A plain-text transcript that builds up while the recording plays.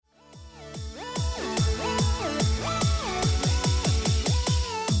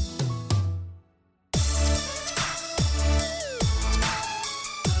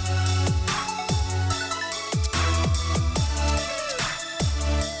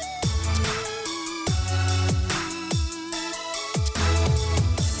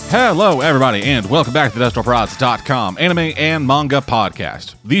Hello, everybody, and welcome back to the DestroProds.com anime and manga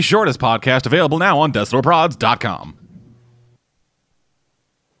podcast, the shortest podcast available now on DestroProds.com.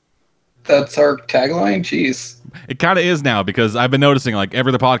 That's our tagline? Jeez. It kind of is now, because I've been noticing, like,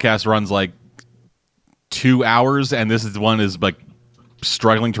 every other podcast runs, like, 2 hours, and this is one is, like,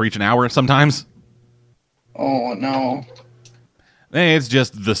 struggling to reach an hour sometimes. Oh, no. It's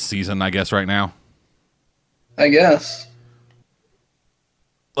just the season, I guess, right now. I guess.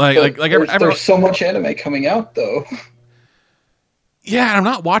 There's so much anime coming out, though. Yeah, I'm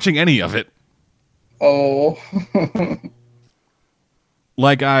not watching any of it. Oh. I was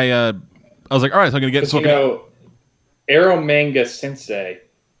like, all right, so I'm going to get... Arrow Manga Sensei,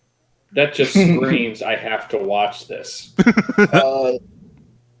 that just screams, I have to watch this.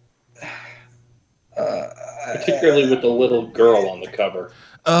 Particularly with the little girl on the cover.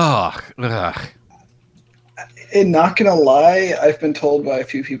 Ugh. And not gonna lie, I've been told by a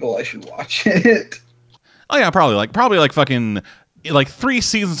few people I should watch it. Oh yeah, probably fucking 3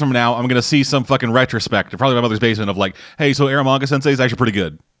 seasons from now, I'm gonna see some fucking retrospective, probably my mother's basement of like, hey, so Arrow Manga Sensei is actually pretty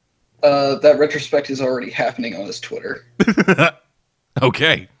good. That retrospect is already happening on his Twitter.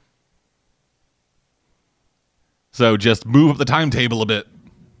 Okay. So just move up the timetable a bit.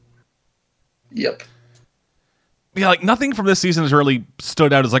 Yep. Yeah, like nothing from this season has really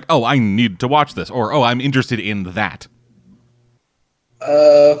stood out as like, oh, I need to watch this, or oh, I'm interested in that.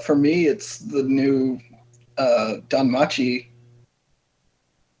 For me, it's the new Danmachi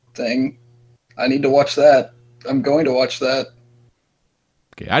thing. I need to watch that. I'm going to watch that.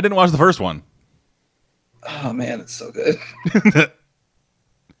 Okay, I didn't watch the first one. Oh man, it's so good.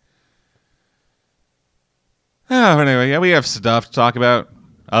 Anyway, yeah, we have stuff to talk about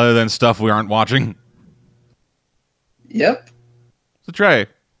other than stuff we aren't watching. Yep. So Trey,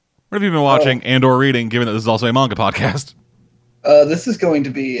 what have you been watching and or reading, given that this is also a manga podcast? This is going to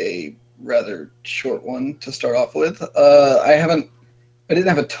be a rather short one to start off with. I didn't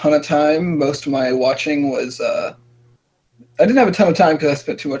have a ton of time. Most of my watching was, I didn't have a ton of time because I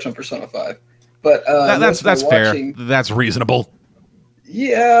spent too much on Persona 5. But that's fair. That's reasonable.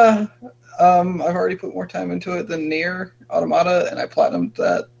 Yeah. I've already put more time into it than Nier Automata, and I platinumed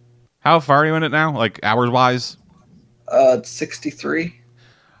that. How far are you in it now? Like, hours-wise? 63.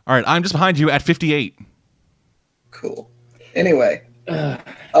 All right, I'm just behind you at 58. Cool. Anyway,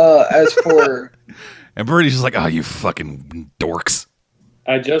 as for... And Birdie's just like, oh, you fucking dorks.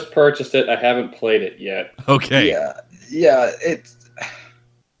 I just purchased it. I haven't played it yet. Okay. Yeah, it's...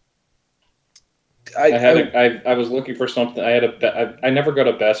 I was looking for something. I never go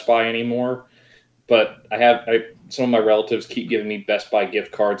to Best Buy anymore, but some of my relatives keep giving me Best Buy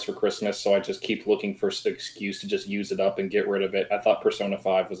gift cards for Christmas, so I just keep looking for an excuse to just use it up and get rid of it. I thought Persona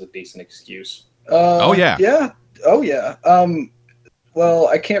 5 was a decent excuse. Oh yeah. Yeah. Oh yeah. Well,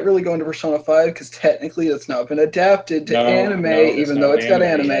 I can't really go into Persona 5 because technically it's not been adapted to anime, even though it's got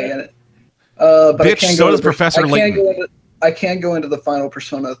anime in it. But bitch, so does Professor Layton. I can go into the final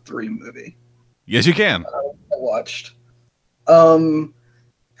Persona 3 movie. Yes, you can. I watched.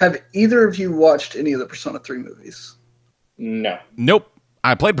 Have either of you watched any of the Persona 3 movies? No. Nope.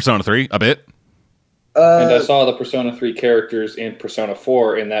 I played Persona 3 a bit. And I saw the Persona 3 characters in Persona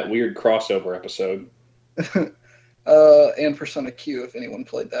 4 in that weird crossover episode. And Persona Q, if anyone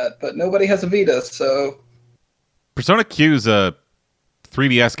played that. But nobody has a Vita, so... Persona Q is a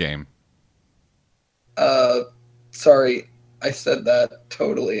 3DS game. Sorry, I said that. I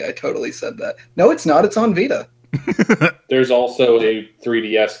totally said that. No, it's not. It's on Vita. There's also a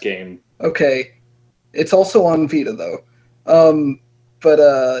 3DS game. Okay. It's also on Vita, though.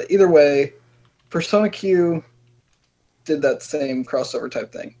 But either way, Persona Q did that same crossover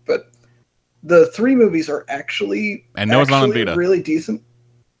type thing. But the 3 movies are actually it's not on Vita. Really decent.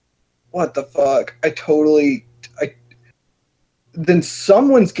 What the fuck? Then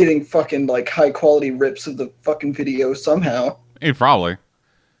someone's getting fucking like high quality rips of the fucking video somehow. Probably.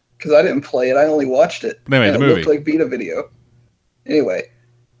 Because I didn't play it, I only watched it. They made the movie. It looked like Vita video. Anyway,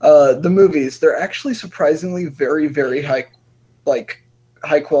 the movies, they're actually surprisingly very, very high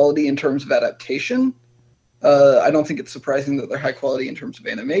quality in terms of adaptation. I don't think it's surprising that they're high quality in terms of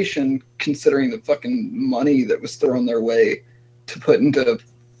animation, considering the fucking money that was thrown their way to put into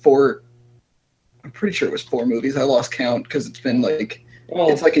 4. I'm pretty sure it was 4 movies. I lost count because it's been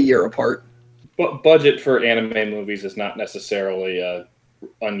it's like a year apart. But budget for anime movies is not necessarily a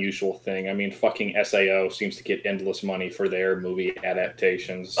unusual thing. I mean, fucking SAO seems to get endless money for their movie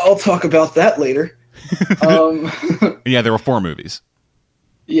adaptations. I'll talk about that later. Yeah, there were 4 movies.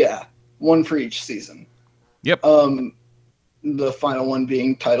 Yeah, 1 for each season. Yep. The final one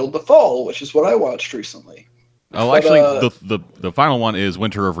being titled The Fall, which is what I watched recently. Oh, But, actually, the final one is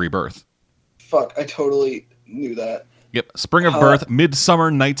Winter of Rebirth. Fuck, I totally knew that. Yep, Spring of Birth,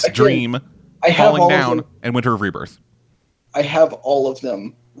 Midsummer Night's again, Dream, I have Falling all Down, of them. and Winter of Rebirth. I have all of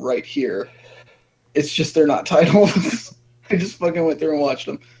them right here. It's just they're not titles. I just fucking went through and watched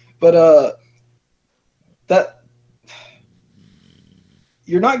them. But that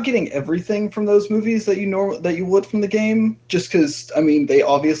you're not getting everything from those movies that you would from the game, just because I mean they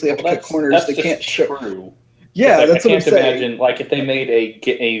obviously have to cut corners. They can't show. True. Yeah, that's what I'm I can't saying. imagine like if they made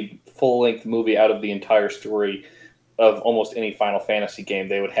a full length movie out of the entire story of almost any Final Fantasy game,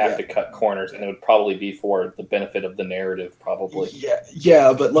 they would have to cut corners, and it would probably be for the benefit of the narrative, probably.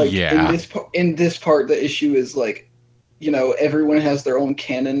 Yeah, but like Yeah. in this part, the issue is like, you know, everyone has their own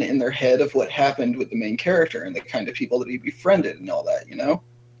canon in their head of what happened with the main character and the kind of people that he befriended and all that, you know.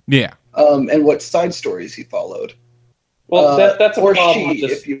 Yeah. And what side stories he followed. Well, that's a or problem. she,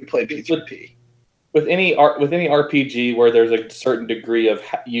 if you played PvP. With any RPG where there's a certain degree of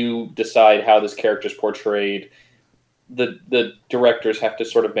you decide how this character is portrayed, the directors have to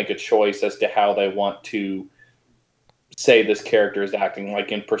sort of make a choice as to how they want to say this character is acting. Like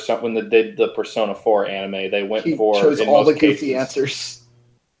in when they did the Persona 4 anime, they went He for chose in all most the goofy cases, answers.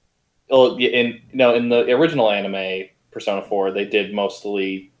 well, in the original anime Persona 4, they did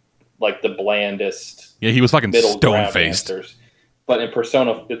mostly like the blandest Yeah, he was fucking middle ground stone-faced. answers. But in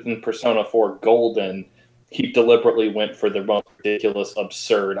Persona 4 Golden, he deliberately went for the most ridiculous,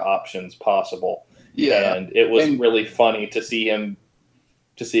 absurd options possible. Yeah. And it was really funny to see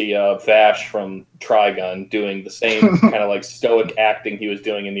Vash from Trigun doing the same kind of like stoic acting he was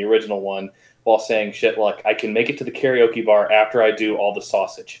doing in the original one, while saying shit like, "I can make it to the karaoke bar after I do all the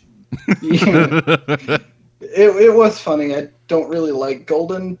sausage." Yeah. It was funny. I don't really like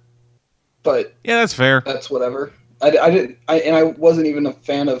Golden, but Yeah, that's fair. that's whatever. I wasn't even a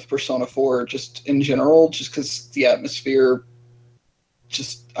fan of Persona 4 just in general, just because the atmosphere,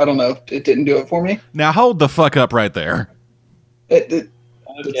 just I don't know, it didn't do it for me. Now hold the fuck up right there. It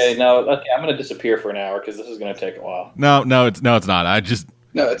Okay, I'm going to disappear for an hour because this is going to take a while. No, it's not.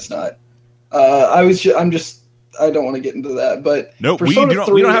 no, it's not. I don't want to get into that, but Nope, we Persona don't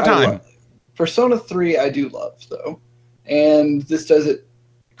 3 have I time. love. Persona 3 I do love though, and this does it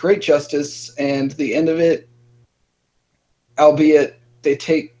great justice. And the end of it, albeit they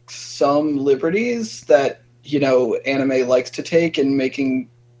take some liberties that anime likes to take in making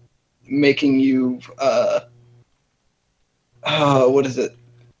you what is it,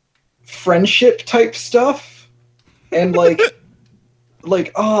 friendship type stuff, and it's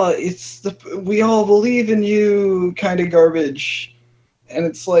we all believe in you kind of garbage. And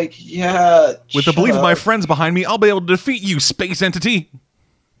it's like, yeah, With the belief of my friends behind me, I'll be able to defeat you, space entity.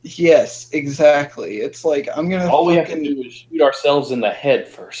 Yes, exactly. It's like, I'm gonna all we have to do is shoot ourselves in the head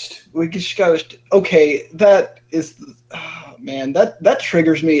first. We just gotta. Okay, that is, man, that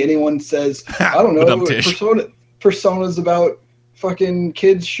triggers me. Anyone says, I don't know, Persona's about fucking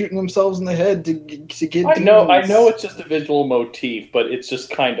kids shooting themselves in the head to get. I know, it's just a visual motif, but it's just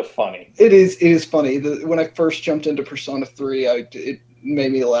kind of funny. It is funny. When I first jumped into Persona 3, it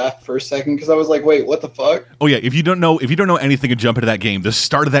made me laugh for a second because I was like, wait, what the fuck? Oh yeah, if you don't know anything and jump into that game, the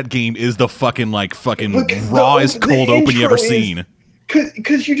start of that game is the fucking rawest cold open you ever seen.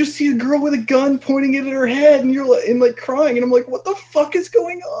 Because you just see a girl with a gun pointing it at her head, and you're like crying, and I'm like, what the fuck is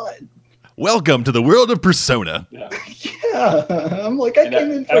going on? Welcome to the world of Persona. Yeah, I'm like, I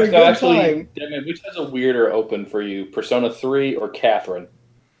came in for a good time. Damn, which has a weirder open for you, Persona 3 or Catherine?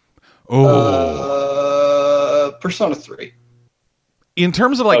 Oh, Persona 3. In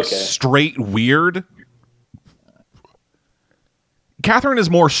terms of straight weird, Catherine is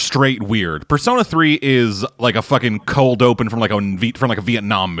more straight weird. Persona 3 is like a fucking cold open from like a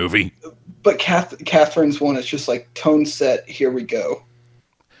Vietnam movie. But Catherine's one is just like tone set. Here we go.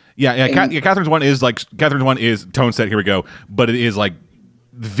 Yeah. Catherine's one is tone set. Here we go. But it is like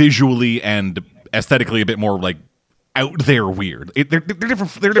visually and aesthetically a bit more like out there weird. They're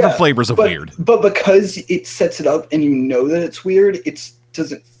different. They're different flavors of weird. But because it sets it up and you know that it's weird, it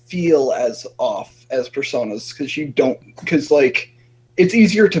doesn't feel as off as Personas because it's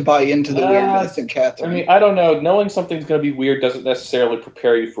easier to buy into the weirdness in Catherine. I mean, I don't know. Knowing something's going to be weird doesn't necessarily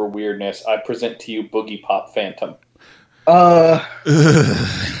prepare you for weirdness. I present to you Boogie Pop Phantom. I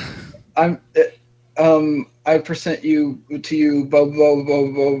present to you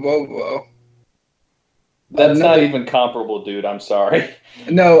Bobo. That's not even comparable, dude. I'm sorry.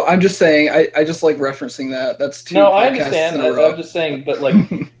 No, I'm just saying. I just like referencing that. That's two. No, I understand. I'm just saying, but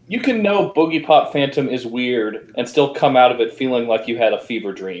you can know Boogie Pop Phantom is weird and still come out of it feeling like you had a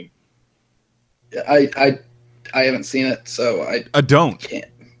fever dream. I haven't seen it, so I don't. Can't.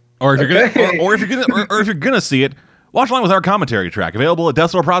 Or if you're Okay. gonna, or if you're gonna see it, watch along with our commentary track, available at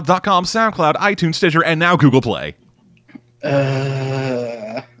DeathStarProds.com, SoundCloud, iTunes, Stitcher, and now Google Play.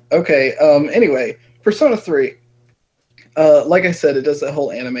 Okay. Anyway, Persona 3. Like I said, it does that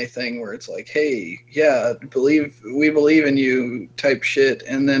whole anime thing where it's like, hey, yeah, we believe in you type shit,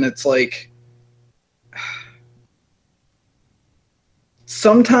 and then it's like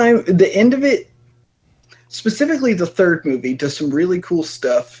sometime the end of it, specifically the third movie, does some really cool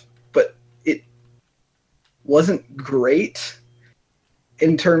stuff, but it wasn't great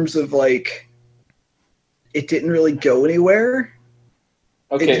in terms of like it didn't really go anywhere.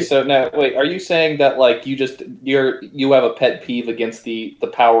 Okay, so now wait, are you saying that like you have a pet peeve against the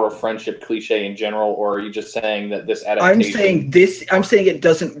power of friendship cliche in general, or are you just saying that this adaptation? I'm saying it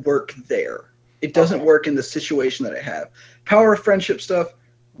doesn't work there. It doesn't work in the situation that I have. Power of friendship stuff,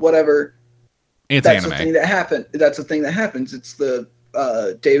 whatever. It's that's anime. The thing that happened. That's the thing that happens. It's the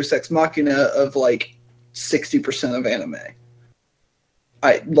Deus Ex Machina of like 60% of anime.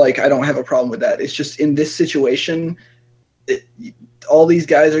 I don't have a problem with that. It's just in this situation, all these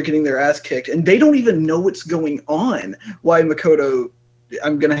guys are getting their ass kicked, and they don't even know what's going on. Why Makoto?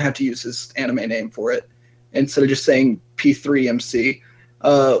 I'm gonna have to use his anime name for it instead of just saying P3MC.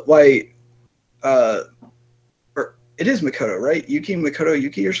 Or it is Makoto, right? Makoto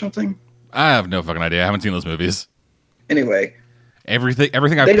Yuki or something. I have no fucking idea. I haven't seen those movies. Anyway, everything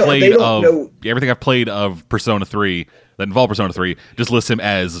I've played of Persona 3 that involve Persona 3 just lists him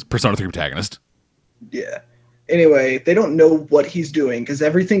as Persona 3 protagonist. Yeah. Anyway, they don't know what he's doing because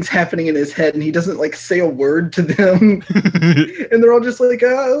everything's happening in his head, and he doesn't like say a word to them. And they're all just like,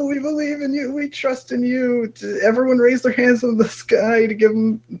 "Oh, we believe in you. We trust in you." Everyone raise their hands in the sky to give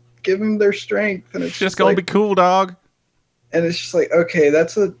them their strength, and it's just gonna be cool, dog. And it's just like, okay,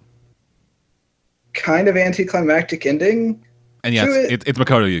 that's a kind of anticlimactic ending. And yes, it's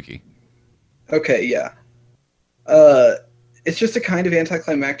Makoto Yuki. Okay, yeah. It's just a kind of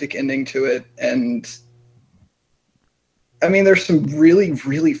anticlimactic ending to it, and I mean, there's some really,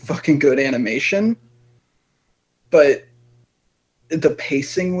 really fucking good animation, but the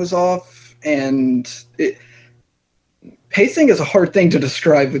pacing was off, and pacing is a hard thing to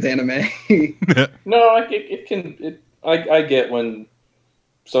describe with anime. No, I get when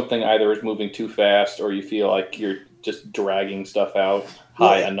something either is moving too fast or you feel like you're just dragging stuff out.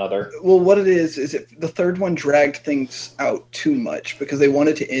 Another. Well, what it is the third one dragged things out too much because they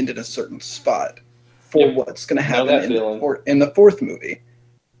wanted to end at a certain spot for what's going to happen in the fourth movie.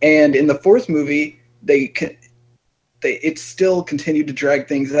 And in the fourth movie, it still continued to drag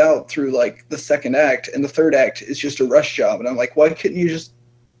things out through like the second act, and the third act is just a rush job. And I'm like, why couldn't you just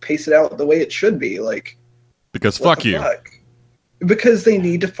pace it out the way it should be? Like, because fuck you. Because they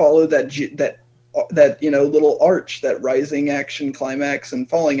need to follow that little arch, that rising action, climax, and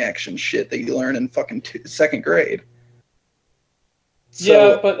falling action shit that you learn in fucking second grade.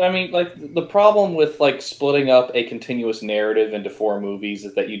 So, yeah, but I mean, like, the problem with like splitting up a continuous narrative into 4 movies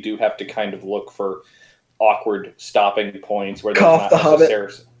is that you do have to kind of look for awkward stopping points where there's not the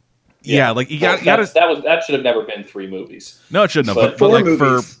necessarily. Hobbit. Yeah, like that should have never been 3 movies. No, it shouldn't have. But like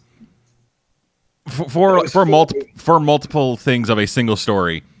movies. for multiple things of a single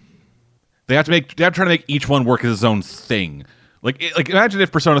story, they have to try to make each one work as its own thing. Like imagine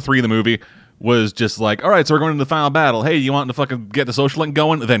if Persona 3 the movie was just like, all right, so we're going into the final battle. Hey, you want to fucking get the social link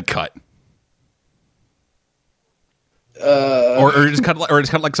going? Then cut. Or just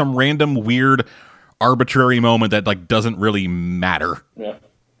cut like some random weird arbitrary moment that like doesn't really matter. Yeah.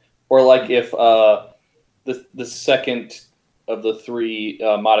 Or like if the second of the 3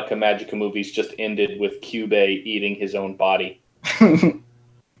 Madoka Magica movies just ended with Kyubey eating his own body. It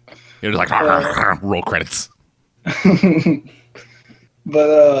was like roll credits.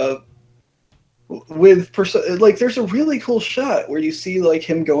 But with like, there's a really cool shot where you see like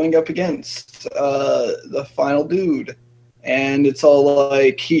him going up against the final dude, and it's all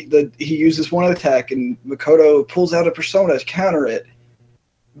like he uses one attack, and Makoto pulls out a persona to counter it,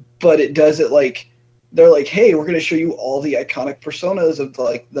 but it does it like they're like, hey, we're going to show you all the iconic personas of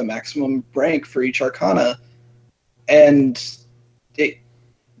like the maximum rank for each arcana, and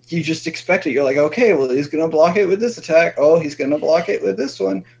you just expect it. You're like, okay, well, he's going to block it with this attack. Oh, he's going to block it with this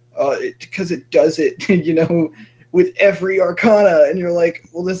one. Because it does it, with every arcana. And you're like,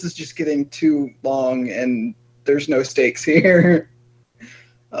 well, this is just getting too long, and there's no stakes here.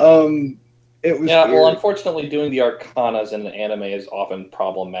 It was weird. Well, unfortunately, doing the arcanas in the anime is often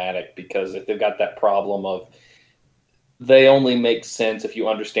problematic because if they've got that problem of they only make sense if you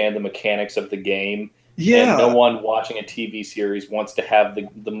understand the mechanics of the game. Yeah. And no one watching a TV series wants to have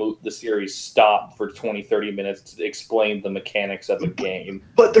the series stop for 20, 30 minutes to explain the mechanics of a game.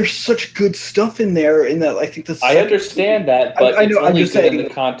 But there's such good stuff in there in that I think the I understand that, but I know, it's I'm only just good in saying,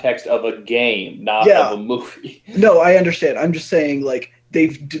 the context of a game, not of a movie. No, I understand. I'm just saying, like,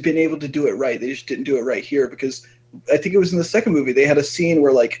 they've been able to do it right. They just didn't do it right here because I think it was in the second movie. They had a scene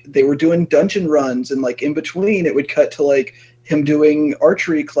where, like, they were doing dungeon runs and, like, in between it would cut to, like, him doing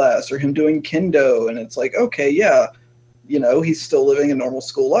archery class or him doing kendo. And it's like, okay, yeah, you know, he's still living a normal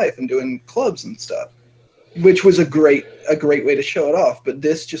school life and doing clubs and stuff, which was a great way to show it off. But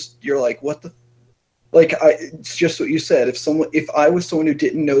this just, you're like, what the, like, it's just what you said. If I was someone who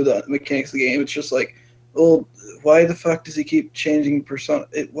didn't know the mechanics of the game, it's just like, well, why the fuck does he keep changing persona?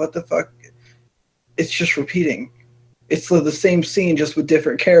 What the fuck? It's just repeating. It's the same scene, just with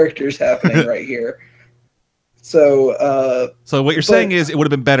different characters happening right here. So what you're saying is it would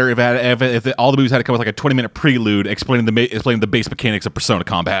have been better if all the movies had to come with like a 20-minute prelude explaining the base mechanics of Persona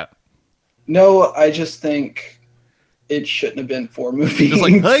combat. No, I just think it shouldn't have been 4 movies. Just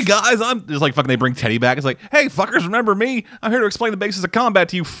like, hey guys, I'm just like fucking. They bring Teddy back. It's like, hey fuckers, remember me? I'm here to explain the basis of combat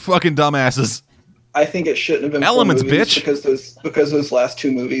to you, fucking dumbasses. I think it shouldn't have been Elements, 4 movies bitch. because those last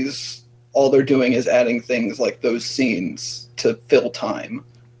 2 movies, all they're doing is adding things like those scenes to fill time.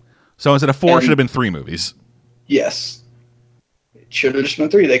 So instead of 4, it should have been 3 movies. Yes. It should have just been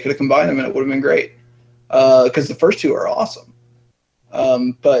 3. They could have combined them and it would have been great. Because the first 2 are awesome.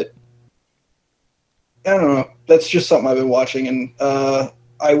 But I don't know. That's just something I've been watching, and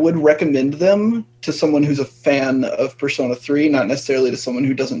I would recommend them to someone who's a fan of Persona 3, not necessarily to someone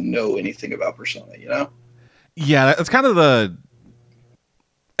who doesn't know anything about Persona, you know? Yeah, that's kind of the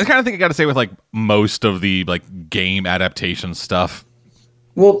kind of thing I got to say with like most of the like game adaptation stuff.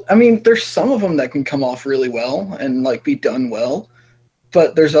 Well, I mean, there's some of them that can come off really well and like be done well,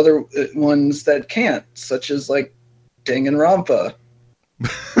 but there's other ones that can't, such as like Danganronpa,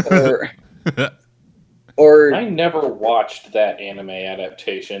 or I never watched that anime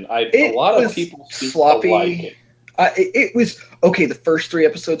adaptation. A lot of people seem sloppy. to like it. It was okay. The first 3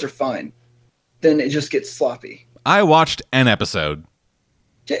 episodes are fine, then it just gets sloppy. I watched an episode,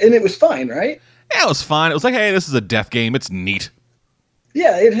 and it was fine, right? Yeah, it was fine. It was like, hey, this is a death game. It's neat.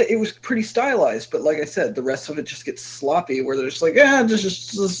 Yeah, it was pretty stylized, but like I said, the rest of it just gets sloppy. Where they're just like,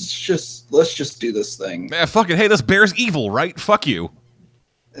 let's just do this thing. Man, fuck it. Hey, this bear's evil, right? Fuck you.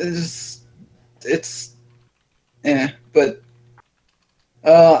 But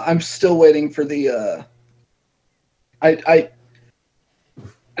I'm still waiting for the. I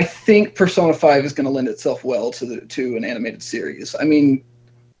think Persona 5 is going to lend itself well to an animated series. I mean,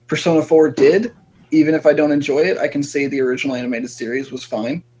 Persona 4 did. Even if I don't enjoy it, I can say the original animated series was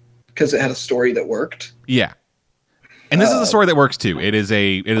fine because it had a story that worked. Yeah, and this is a story that works too. It is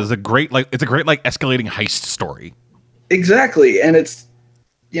a great escalating heist story. Exactly, and it's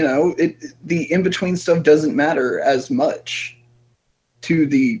the in between stuff doesn't matter as much to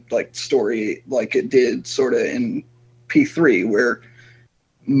the like story like it did sort of in P3 where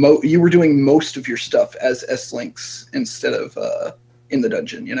you were doing most of your stuff as S-Links instead of in the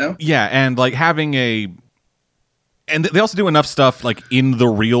dungeon, you know? Yeah, and like having and they also do enough stuff like in the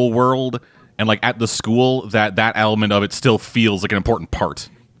real world and like at the school that element of it still feels like an important part.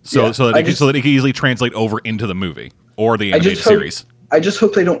 So that it can easily translate over into the movie or the animated series. I just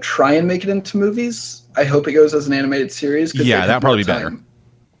hope they don't try and make it into movies. I hope it goes as an animated series. Yeah, that'd probably be better.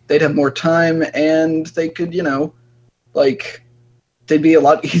 They'd have more time and they could, they'd be a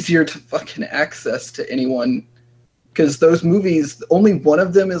lot easier to fucking access to anyone. Because those movies, only one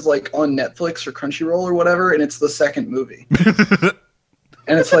of them is like on Netflix or Crunchyroll or whatever, and it's the second movie.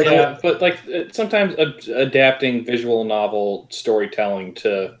 And it's like, yeah, but like sometimes adapting visual novel storytelling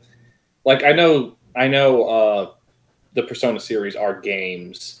to, like I know, the Persona series are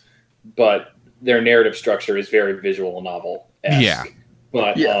games, but their narrative structure is very visual novel-esque. Yeah,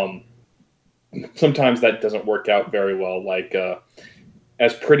 but sometimes that doesn't work out very well. Like.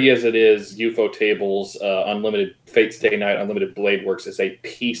 As pretty as it is, UFO Tables, Unlimited Fate Stay Night, Unlimited Blade Works is a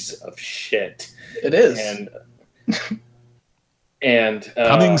piece of shit. It is. And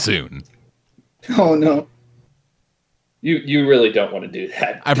coming soon. Oh no. You really don't want to do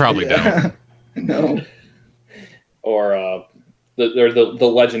that. I probably don't. No. Or the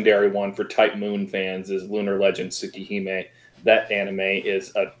legendary one for Type Moon fans is Lunar Legend Tsukihime. That anime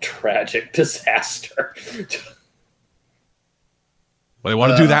is a tragic disaster. Well, they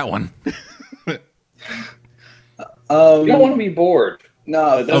want to do that one. You don't want to be bored.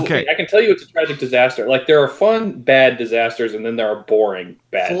 No. Okay. I can tell you it's a tragic disaster. Like, there are fun, bad disasters, and then there are boring,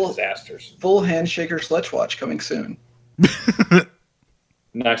 bad disasters. Full Handshaker Sledge Watch coming soon.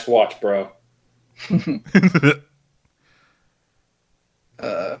 Nice watch, bro.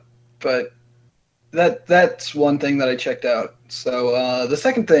 But that's one thing that I checked out. So the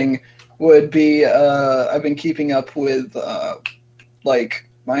second thing would be I've been keeping up with like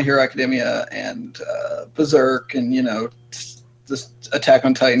My Hero Academia and Berserk and this Attack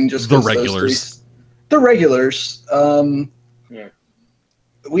on Titan. Just the regulars. The regulars. Yeah.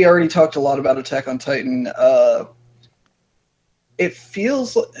 We already talked a lot about Attack on Titan. It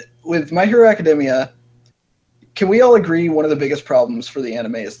feels with My Hero Academia. Can we all agree one of the biggest problems for the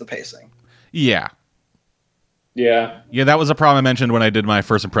anime is the pacing? Yeah. Yeah. Yeah, that was a problem I mentioned when I did my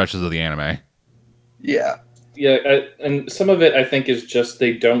first impressions of the anime. Yeah. Yeah, and some of it I think is just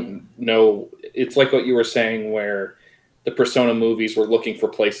they don't know. It's like what you were saying where the Persona movies were looking for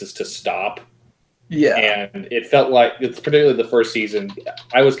places to stop. Yeah. And it felt like, it's particularly the first season,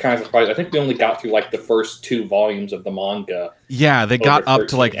 I was kind of surprised. I think we only got through like the first 2 volumes of the manga. Yeah, they got up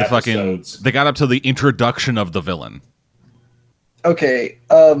to like the episodes. they got up to the introduction of the villain. Okay.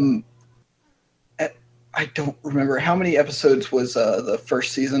 I don't remember how many episodes was the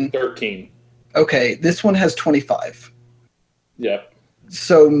first season. 13. Okay, this one has 25. Yep.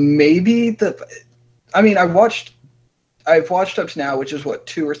 So maybe I've watched up to now, which is what,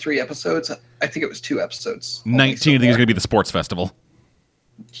 2 or 3 episodes. I think it was 2 episodes. 19, I think, is going to be the sports festival.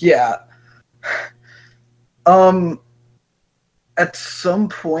 Yeah. At some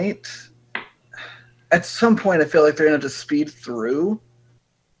point, I feel like they're going to have to speed through.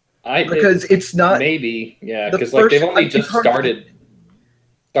 Because it's not maybe, yeah, because like they've only just started.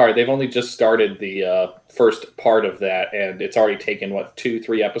 Sorry, they've only just started the first part of that, and it's already taken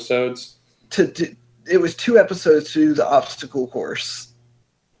 2-3 episodes. It was 2 episodes to do the obstacle course.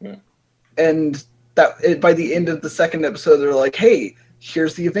 Yeah. And by the end of the second episode, they're like, hey,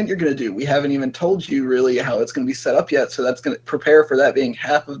 here's the event you're going to do. We haven't even told you really how it's going to be set up yet, so that's going to prepare for that being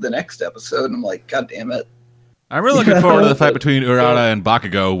half of the next episode. And I'm like, God damn it. I'm really looking forward to the fight between Urara and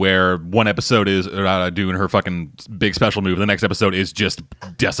Bakugo, where one episode is Urara doing her fucking big special move, the next episode is just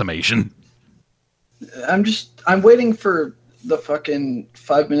decimation. I'm waiting for the fucking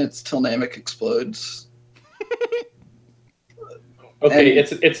 5 minutes till Namek explodes. Okay,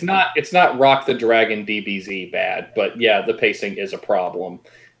 it's not Rock the Dragon DBZ bad, but yeah, the pacing is a problem.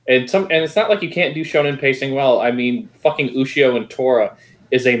 And it's not like you can't do shonen pacing well. I mean, fucking Ushio and Tora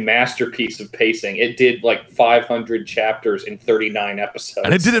is a masterpiece of pacing. It did like 500 chapters in 39 episodes.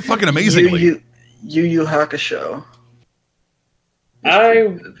 And it did it fucking amazingly. Yu Yu Hakusho. Yu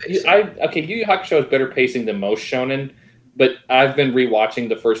Yu Hakusho is better pacing than most shonen, but I've been rewatching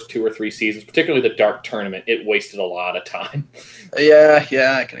the first 2 or 3 seasons, particularly the Dark Tournament. It wasted a lot of time. Yeah,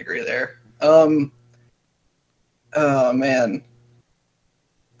 I can agree there. Oh man,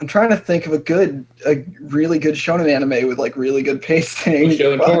 I'm trying to think of a really good shonen anime with like really good pacing.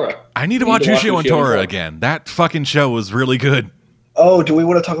 Ushio and Tora. I need to watch Ushio and Tora again. That fucking show was really good. Oh, do we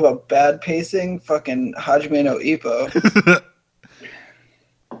want to talk about bad pacing? Fucking Hajime no Ippo.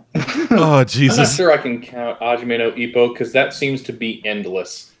 Oh, Jesus. I'm not sure I can count Hajime no Ippo because that seems to be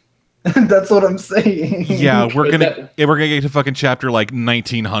endless. That's what I'm saying. Yeah, we're gonna get to fucking chapter like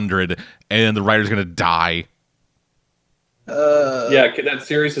 1900, and the writer's gonna die. Yeah, that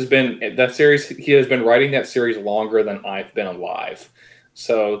series he has been writing that series longer than I've been alive.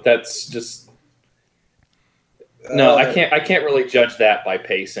 So that's just no. I can't really judge that by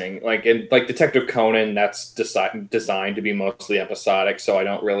pacing. Like Detective Conan, that's designed to be mostly episodic, so I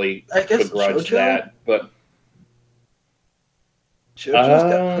don't really begrudge that. But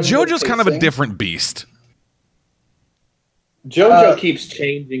JoJo's kind of a different beast. JoJo keeps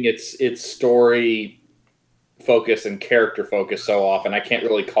changing its story focus and character focus so often. I can't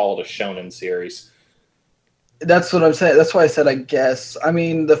really call it a shonen series. That's what I'm saying. That's why I said I guess. I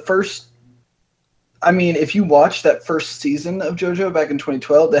mean, if you watch that first season of JoJo back in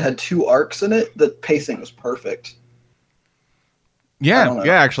 2012 that had 2 arcs in it, the pacing was perfect. Yeah,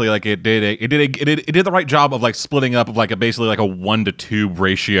 actually, like it did the right job of like splitting up of like basically like a 1-to-2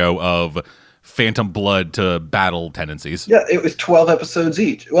 ratio of Phantom Blood to battle tendencies. Yeah, it was 12 episodes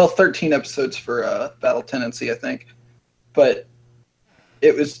each. Well, 13 episodes for battle tendency, I think. But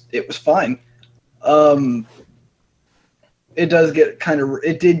it was fine. It did get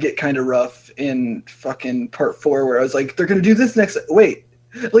kind of rough in fucking part 4 where I was like, they're going to do this next. Wait,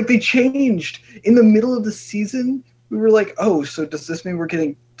 like they changed in the middle of the season. We were like, oh, so does this mean we're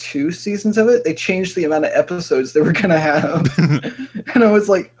getting 2 seasons of it? They changed the amount of episodes they were going to have. And I was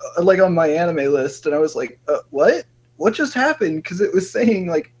like on my anime list, and I was like, what? What just happened? Because it was saying,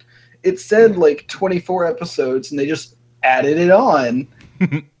 like, it said, like, 24 episodes, and they just added it on.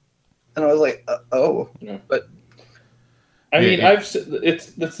 And I was like, oh. Yeah. But I mean,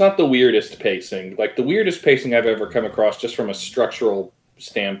 it's not the weirdest pacing. Like the weirdest pacing I've ever come across, just from a structural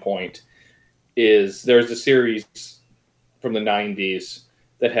standpoint, is there's a series from the 90s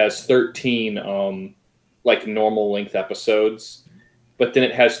that has 13 like normal length episodes, but then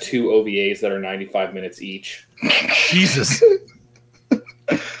it has 2 OVAs that are 95 minutes each. Jesus.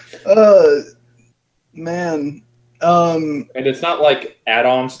 Man. And it's not like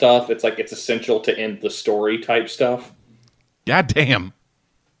add-on stuff. It's like it's essential to end the story type stuff. God damn.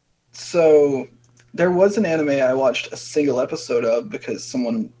 So there was an anime I watched a single episode of because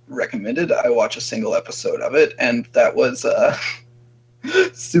someone recommended I watch a single episode of it, and that was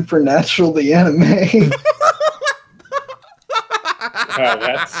Supernatural the anime.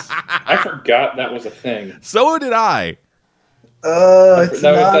 Wow, I forgot that was a thing. So did I. It's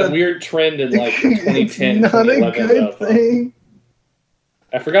that was not that weird trend in like 2010, it's not 2011. a good thing.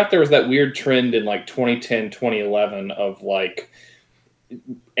 I forgot there was that weird trend in like 2010, 2011 of like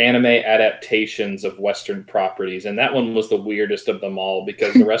anime adaptations of Western properties, and that one was the weirdest of them all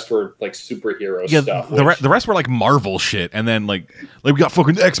because the rest were like superhero stuff. The rest were like Marvel shit, and then like we got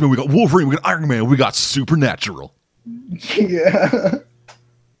fucking X-Men, we got Wolverine, we got Iron Man, we got Supernatural. Yeah.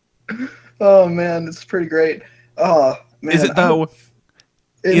 Oh man, it's pretty great. Oh man, is it though?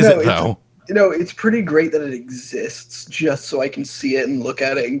 It's pretty great that it exists just so I can see it and look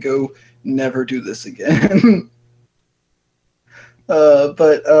at it and go, never do this again.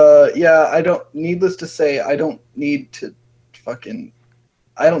 Yeah, needless to say, I don't need to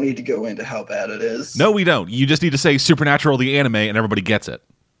go into how bad it is. No, we don't. You just need to say Supernatural the anime and everybody gets it.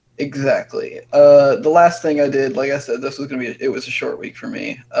 Exactly. The last thing I did, like I said, it was a short week for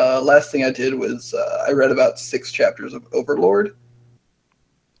me. Last thing I did was I read about 6 chapters of Overlord.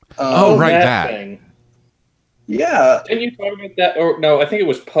 That thing. Yeah. Didn't you talk about that? Or no, I think it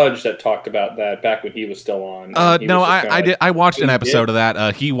was Pudge that talked about that back when he was still on. No, I did. I watched an episode of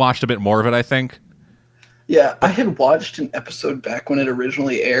that. He watched a bit more of it, I think. Yeah, I had watched an episode back when it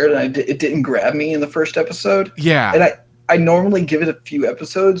originally aired, and it didn't grab me in the first episode. Yeah. And I normally give it a few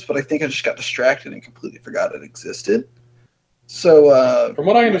episodes, but I think I just got distracted and completely forgot it existed. So, from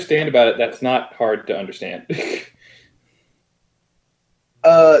what I understand about it, that's not hard to understand.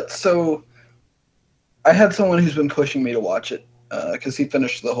 So I had someone who's been pushing me to watch it because he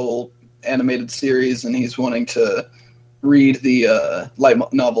finished the whole animated series and he's wanting to read the light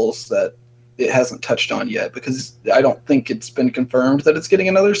novels that it hasn't touched on yet because I don't think it's been confirmed that it's getting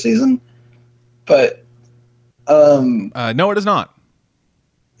another season. But no, it is not.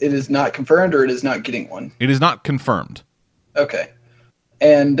 It is not confirmed, or it is not getting one. It is not confirmed. Okay,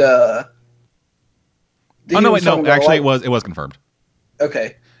 and actually, it was confirmed.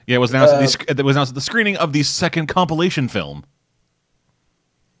 Okay. Yeah, it was announced. It was announced at the screening of the second compilation film.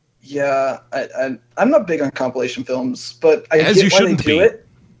 Yeah, I'm not big on compilation films, but I get why they do it.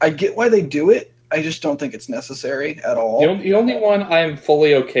 I get why they do it. I just don't think it's necessary at all. The only one I'm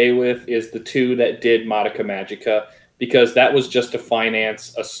fully okay with is the 2 that did Madoka Magica, because that was just to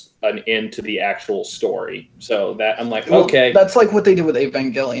finance an end to the actual story. So that I'm like, okay. That's like what they did with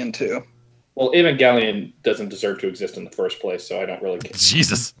Evangelion too. Well, Evangelion doesn't deserve to exist in the first place, so I don't really care.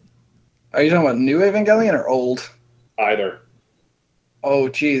 Jesus. Are you talking about new Evangelion or old? Either. Oh,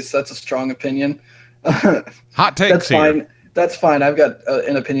 geez, that's a strong opinion. Hot takes. That's fine. That's fine. I've got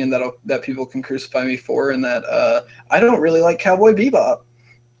an opinion that people can crucify me for, and that I don't really like Cowboy Bebop.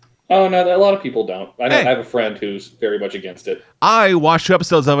 Oh no, a lot of people don't. I have a friend who's very much against it. I watched 2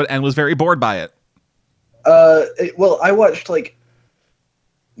 episodes of it and was very bored by it. Well, I watched like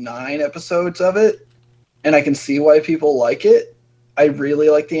 9 episodes of it, and I can see why people like it. I really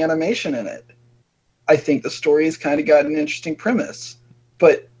like the animation in it. I think the story has kind of got an interesting premise,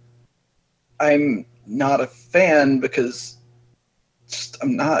 but I'm not a fan because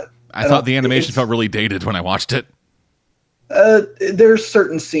I'm not. I thought the animation felt really dated when I watched it. There's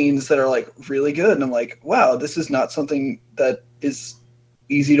certain scenes that are like really good, and I'm like, wow, this is not something that is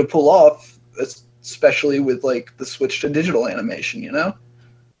easy to pull off, especially with like the switch to digital animation, you know?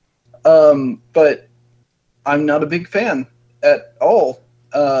 But I'm not a big fan at all.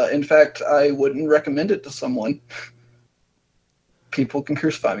 In fact, I wouldn't recommend it to someone. People can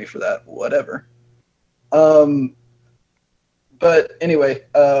crucify me for that, whatever. But anyway,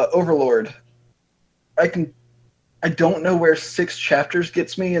 Overlord. I don't know where 6 chapters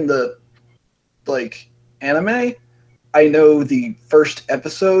gets me in the anime. I know the first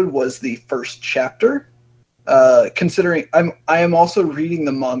episode was the first chapter. Considering I am also reading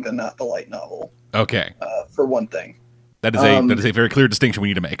the manga, not the light novel. Okay. For one thing. That is a very clear distinction we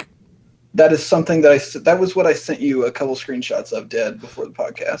need to make. That is something that was what I sent you a couple screenshots of, Dead, before the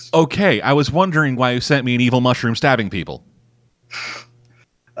podcast. Okay, I was wondering why you sent me an evil mushroom stabbing people.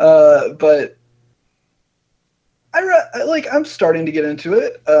 But I'm starting to get into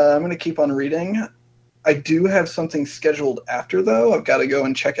it. I'm going to keep on reading. I do have something scheduled after, though. I've got to go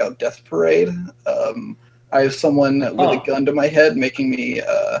and check out Death Parade. I have someone with a gun to my head making me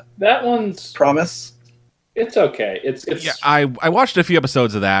that one's promise. It's okay. It's yeah. I watched a few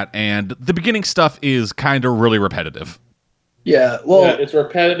episodes of that, and the beginning stuff is kind of really repetitive. Yeah, well, yeah, it's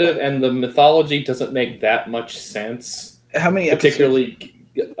repetitive, and the mythology doesn't make that much sense. How many particularly,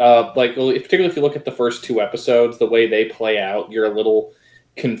 particularly if you look at the first 2 episodes, the way they play out, you're a little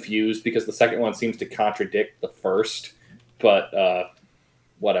confused because the second one seems to contradict the first. But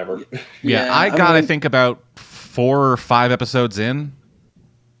whatever. Yeah, I think about 4 or 5 episodes in.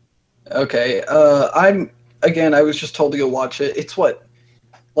 Okay, I was just told to go watch it. It's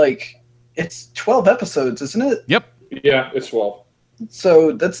it's 12 episodes, isn't it? Yep. Yeah, it's 12.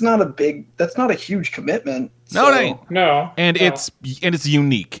 So that's not a huge commitment. No, so. it ain't. No. It's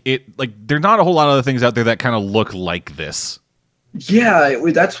unique. There's not a whole lot of other things out there that kind of look like this. Yeah,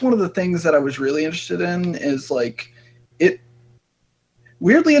 that's one of the things that I was really interested in is it.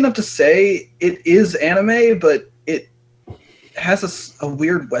 Weirdly enough to say, it is anime, but it has a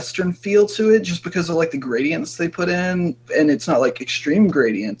weird Western feel to it just because of the gradients they put in, and it's not extreme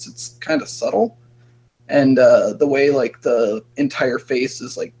gradients. It's kind of subtle. And the way the entire face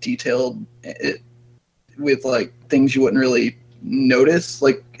is detailed with things you wouldn't really notice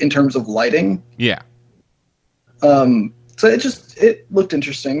in terms of lighting. Yeah. So it looked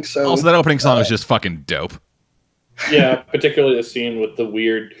interesting. So also that opening song is just fucking dope. Yeah, particularly the scene with the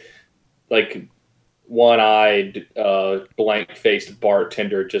weird one-eyed blank-faced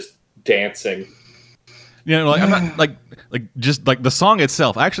bartender just dancing. I'm not just the song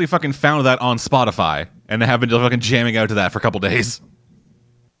itself. I actually fucking found that on Spotify and have been fucking jamming out to that for a couple days.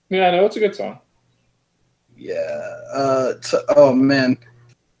 Yeah, I know it's a good song. Yeah. Oh man,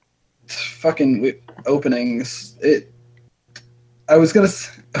 fucking openings. I was gonna.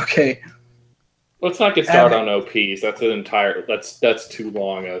 Okay. Let's not get started on OPs. That's an entire. That's too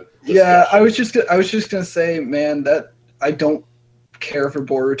long a discussion. Yeah, I was just gonna say, man, that I don't care for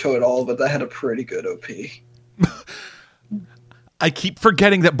Boruto at all, but that had a pretty good OP. I keep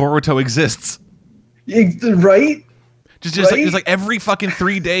forgetting that Boruto exists. Right? Just like every fucking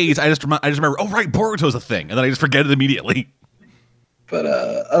 3 days, I just remember. Oh right, Boruto's a thing, and then I just forget it immediately. But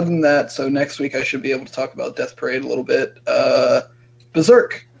other than that, so next week I should be able to talk about Death Parade a little bit.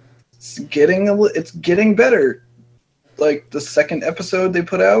 Berserk, it's getting better. The second episode they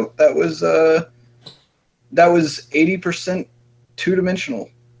put out, that was 80% 2-dimensional,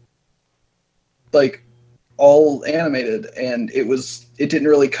 all animated, and it didn't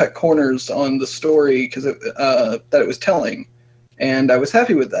really cut corners on the story because that it was telling, and I was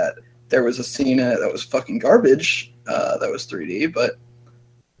happy with that. There was a scene in it that was fucking garbage, that was 3D, but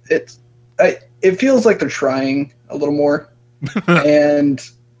it feels like they're trying a little more, and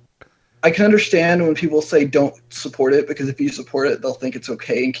I can understand when people say don't support it, because if you support it, they'll think it's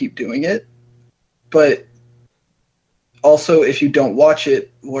okay and keep doing it, but also, if you don't watch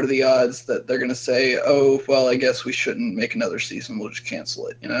it, what are the odds that they're going to say, oh, well, I guess we shouldn't make another season, we'll just cancel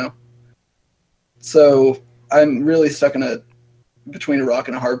it, So I'm really stuck between a rock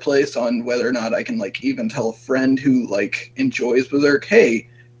and a hard place on whether or not I can even tell a friend who enjoys Berserk, hey,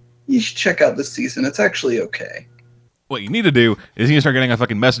 you should check out this season, it's actually okay. What you need to do is you need to start getting on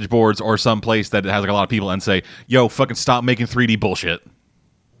fucking message boards or some place that has a lot of people and say, yo, fucking stop making 3D bullshit.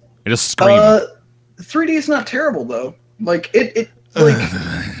 And just scream. 3D is not terrible, though. It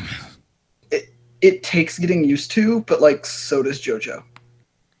takes getting used to, but so does JoJo.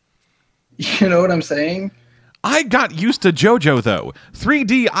 You know what I'm saying? I got used to JoJo though.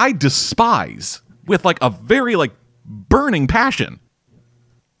 3D I despise with a very burning passion.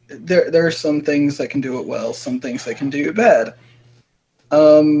 There are some things that can do it well, some things that can do it bad.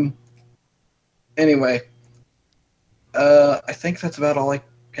 Anyway, I think that's about all I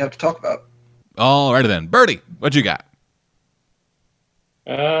have to talk about. Alrighty then, Birdie, what you got?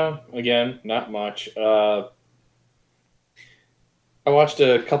 Again, not much. I watched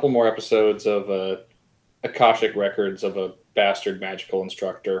a couple more episodes of Akashic Records of a Bastard Magical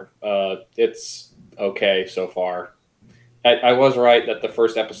Instructor. It's okay so far. I was right that the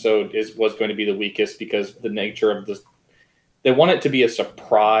first episode was going to be the weakest because the nature of this. They want it to be a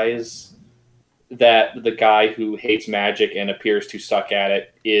surprise that the guy who hates magic and appears to suck at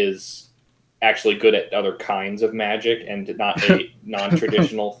it is actually good at other kinds of magic and not a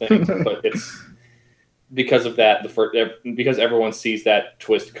non-traditional thing. But it's because of that, because everyone sees that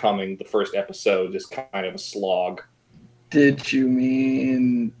twist coming, the first episode is kind of a slog. Did you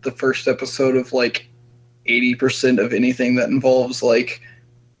mean the first episode of 80% of anything that involves like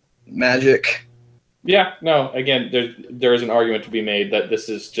magic. Yeah, no, again, there is an argument to be made that this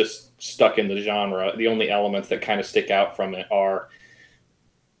is just stuck in the genre. The only elements that kind of stick out from it are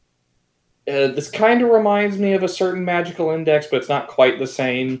this kind of reminds me of a certain magical index, but it's not quite the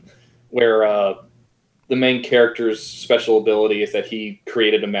same, where the main character's special ability is that he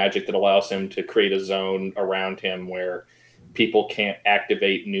created a magic that allows him to create a zone around him where people can't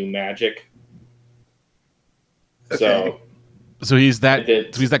activate new magic. Okay. So he's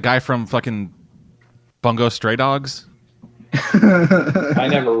that guy from fucking Bungo Stray Dogs? I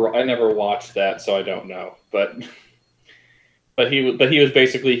never watched that, so I don't know. But he was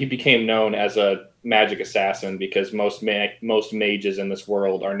basically, he became known as a magic assassin because most mages in this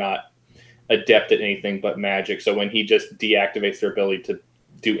world are not adept at anything but magic. So when he just deactivates their ability to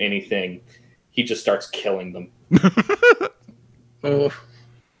do anything, he just starts killing them. Oh.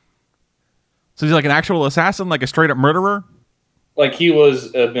 So he's like an actual assassin, like a straight up murderer? Like, he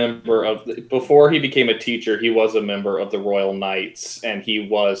was a member of before he became a teacher, he was a member of the Royal Knights, and he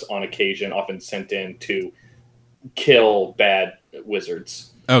was on occasion often sent in to kill bad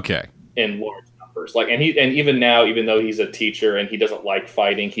wizards. Okay. In large numbers. Like, and even now, even though he's a teacher and he doesn't like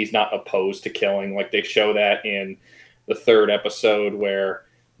fighting, he's not opposed to killing. Like, they show that in the 3rd episode where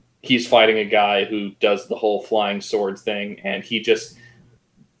he's fighting a guy who does the whole flying swords thing, and he just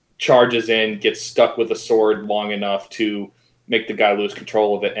charges in, gets stuck with a sword long enough to make the guy lose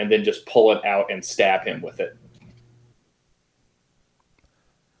control of it, and then just pull it out and stab him with it.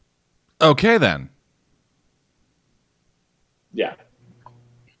 Okay, then. Yeah.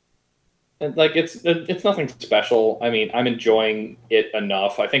 And like, it's nothing special. I mean, I'm enjoying it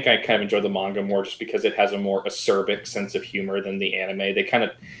enough. I think I kind of enjoy the manga more just because it has a more acerbic sense of humor than the anime. They kind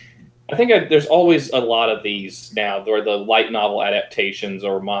of, there's always a lot of these now, where the light novel adaptations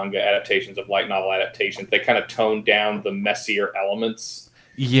or manga adaptations of light novel adaptations, they kind of tone down the messier elements.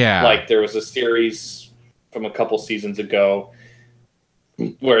 Yeah. Like, there was a series from a couple seasons ago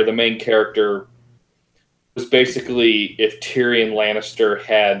where the main character was basically if Tyrion Lannister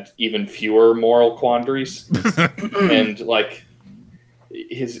had even fewer moral quandaries. And like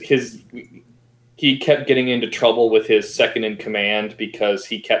he kept getting into trouble with his second in command because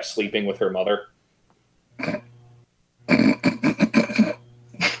he kept sleeping with her mother.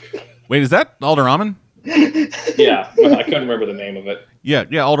 Wait, is that Alderaan? Yeah, I couldn't remember the name of it. Yeah,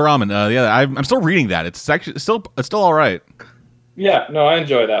 Alderaan. Yeah, I'm still reading that. It's actually still all right. Yeah, no, I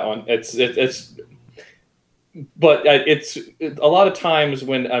enjoy that one. But it's a lot of times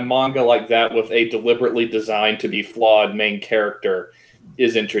when a manga like that with a deliberately designed to be flawed main character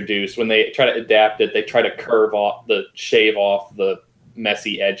is introduced, when they try to adapt it, they try to shave off the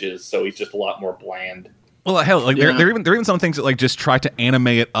messy edges, so he's just a lot more bland. Well, hell, like there are even some things that like just try to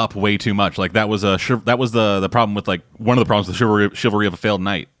animate it up way too much. Like that was the problem with like one of the problems with Chivalry of a Failed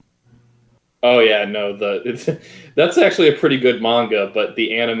Knight. Oh yeah, no, that's actually a pretty good manga, but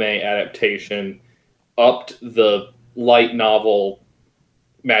the anime adaptation upped the light novel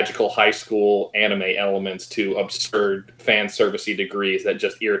magical high school anime elements to absurd fan servicey degrees that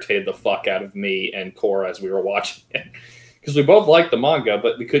just irritated the fuck out of me and Cora as we were watching it. Because we both liked the manga,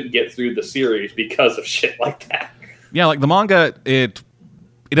 but we couldn't get through the series because of shit like that. Yeah, like the manga, it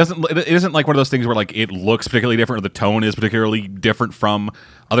isn't like one of those things where like it looks particularly different or the tone is particularly different from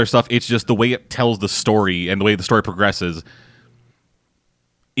other stuff. It's just the way it tells the story and the way the story progresses.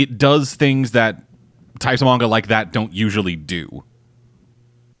 It does things that types of manga like that don't usually do.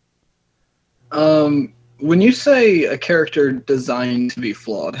 When you say a character designed to be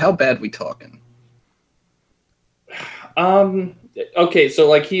flawed, how bad we talking? Okay, so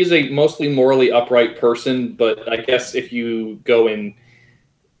like he's a mostly morally upright person, but I guess if you go in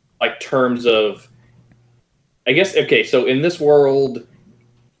like terms of, I guess, okay, so in this world,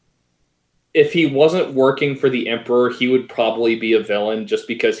 if he wasn't working for the Emperor, he would probably be a villain just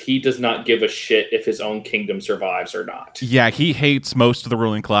because he does not give a shit if his own kingdom survives or not. Yeah, he hates most of the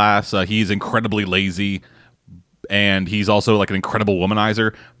ruling class. He's incredibly lazy, and he's also like an incredible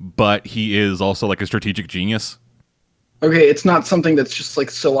womanizer, but he is also like a strategic genius. Okay, it's not something that's just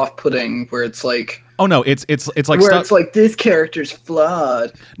like so off-putting where it's like, oh no, it's like where it's like this character's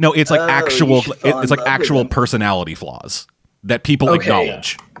flawed. No, it's like it's like actual personality flaws that people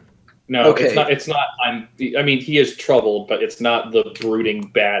acknowledge. No, okay. It's not. I mean, he is troubled, but it's not the brooding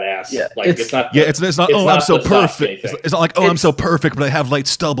badass. Yeah, like it's not. It's not. Oh, I'm so perfect. It's not like, oh, I'm so perfect, but I have light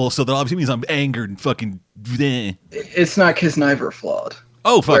stubble, so that obviously means I'm angered and fucking. It's not Kisniver flawed.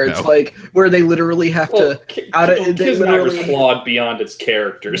 Oh, fuck where no. It's like where they literally have to. Kisniver's flawed beyond its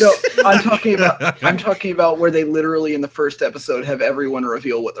characters. No, I'm talking about where they literally in the first episode have everyone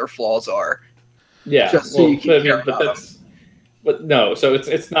reveal what their flaws are. Yeah, Just so you can care but about that's but no. So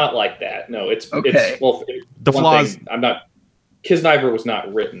it's not like that. No, it's Okay. The flaws. I'm not. Kisniver was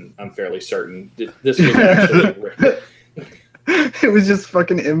not written. I'm fairly certain. This was actually written. It was just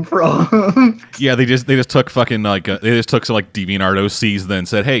fucking improv. Yeah, they just took fucking like they just took some like DeviantArt OCs, then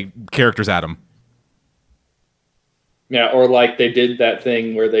said, "Hey, characters add them." Yeah, or like they did that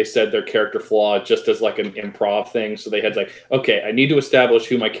thing where they said their character flaw just as like an improv thing. So they had like, okay, I need to establish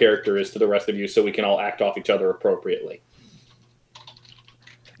who my character is to the rest of you so we can all act off each other appropriately.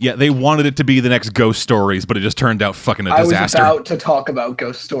 Yeah, they wanted it to be the next Ghost Stories, but it just turned out fucking a disaster. I was about to talk about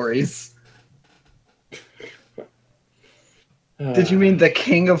Ghost Stories. Did you mean the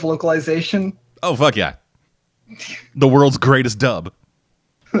king of localization? Oh, fuck yeah. The world's greatest dub.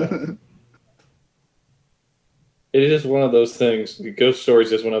 It is one of those things. Ghost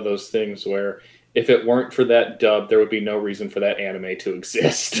Stories is one of those things where if it weren't for that dub, there would be no reason for that anime to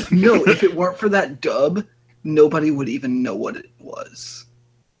exist. No, if it weren't for that dub, nobody would even know what it was.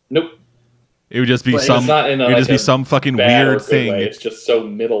 Nope. It would just be some fucking weird thing. Way. It's just so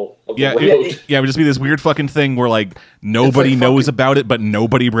middle of the road. It would just be this weird fucking thing where like nobody knows about it, but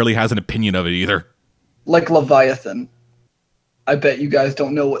nobody really has an opinion of it either. Like Leviathan. I bet you guys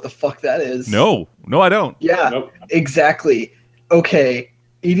don't know what the fuck that is. No, I don't. Yeah, nope. Exactly. Okay,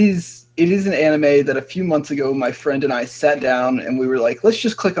 it is an anime that a few months ago my friend and I sat down and we were like, let's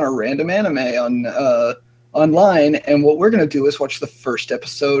just click on a random anime on online, and what we're going to do is watch the first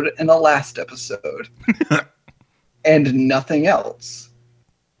episode and the last episode. And nothing else.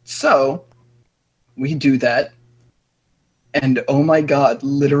 So, we do that, and oh my god,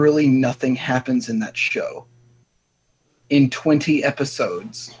 literally nothing happens in that show. In 20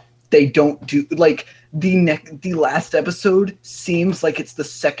 episodes, they don't do, like, the last episode seems like it's the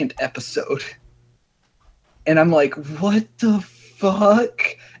second episode. And I'm like, what the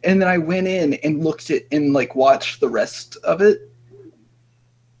fuck? And then I went in and looked at and like watched the rest of it.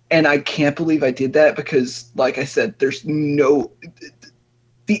 And I can't believe I did that because, like I said, there's no...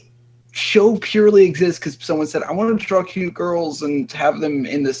 The show purely exists because someone said, I want to draw cute girls and have them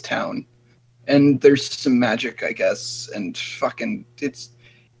in this town. And there's some magic, I guess, and fucking, it's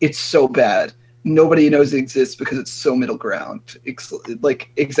so bad. Nobody knows it exists because it's so middle ground.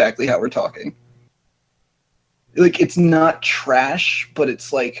 Like, exactly how we're talking. Like, it's not trash, but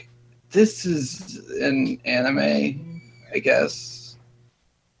it's like, this is an anime, I guess.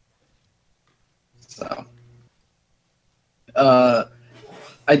 So,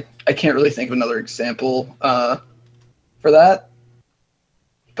 I can't really think of another example for that,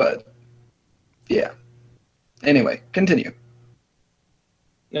 but yeah. Anyway, continue.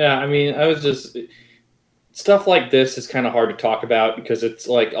 Yeah, I mean, I was just... Stuff like this is kind of hard to talk about because it's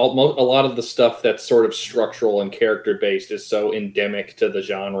like a lot of the stuff that's sort of structural and character-based is so endemic to the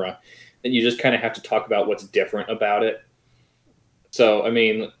genre that you just kind of have to talk about what's different about it. So, I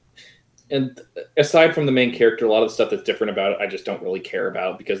mean, and aside from the main character, a lot of the stuff that's different about it I just don't really care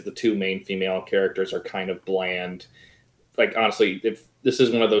about because the two main female characters are kind of bland. Like, honestly, if this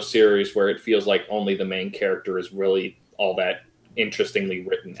is one of those series where it feels like only the main character is really all that interestingly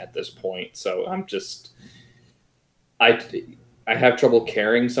written at this point. So I'm just... I have trouble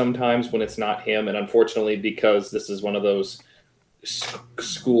caring sometimes when it's not him, and unfortunately, because this is one of those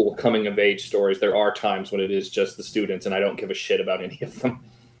school coming-of-age stories, there are times when it is just the students, and I don't give a shit about any of them.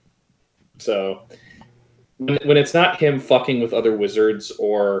 So when it's not him fucking with other wizards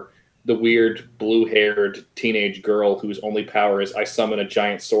or the weird blue-haired teenage girl whose only power is I summon a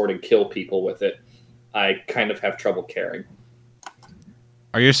giant sword and kill people with it, I kind of have trouble caring.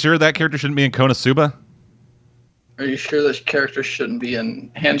 Are you sure that character shouldn't be in Konosuba? Are you sure this character shouldn't be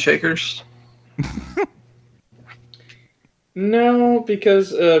in Handshakers? No,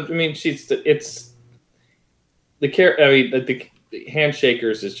 because I mean, the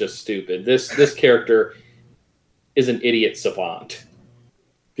Handshakers is just stupid. This character is an idiot savant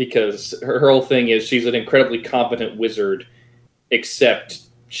because her whole thing is she's an incredibly competent wizard, except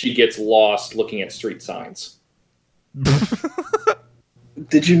she gets lost looking at street signs.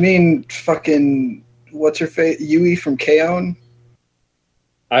 Did you mean fucking... What's her face? Yui from K-On?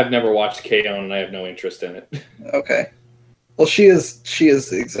 I've never watched K-On! And I have no interest in it. Okay. Well, she is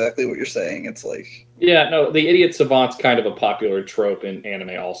exactly what you're saying. It's like... Yeah, no, the idiot savant's kind of a popular trope in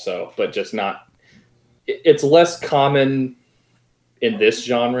anime also, but just not... It's less common in this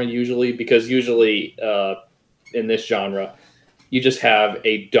genre usually, because usually in this genre, you just have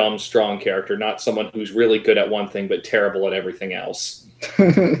a dumb, strong character, not someone who's really good at one thing but terrible at everything else.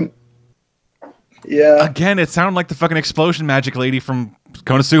 Yeah. Again, it sounded like the fucking explosion magic lady from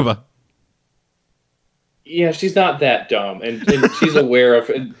Konosuba. Yeah, she's not that dumb, and she's aware of.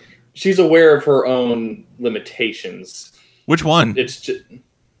 And she's aware of her own limitations. Which one? It's just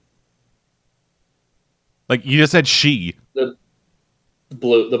like you just said she. The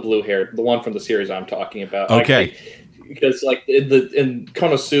blue hair, the one from the series I'm talking about. Okay. Because like in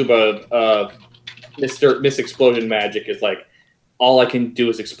Konosuba, Miss Explosion Magic is like, all I can do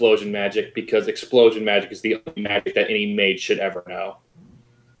is explosion magic because explosion magic is the only magic that any mage should ever know.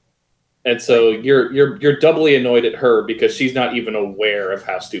 And so you're doubly annoyed at her because she's not even aware of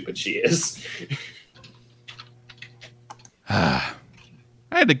how stupid she is. I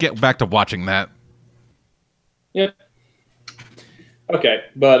had to get back to watching that. Yeah. Okay,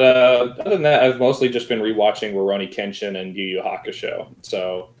 but other than that, I've mostly just been rewatching Rurouni Kenshin and Yu Yu Hakusho.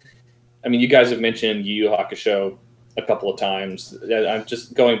 So, I mean, you guys have mentioned Yu Yu Hakusho a couple of times. I'm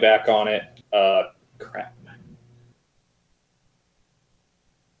just going back on it. Crap.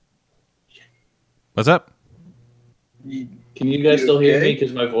 What's up? Can you guys still hear me?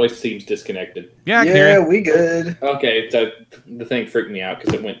 Because my voice seems disconnected. Yeah, I can hear you. We good. Okay, the thing freaked me out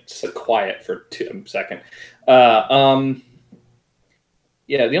because it went so quiet for a second.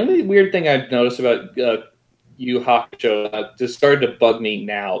 Yeah, the only weird thing I've noticed about Yu Yu Hakusho, just started to bug me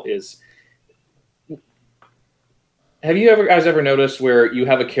now, is have you guys ever noticed where you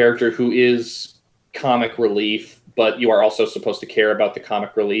have a character who is comic relief, but you are also supposed to care about the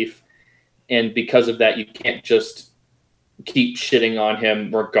comic relief, and because of that, you can't just keep shitting on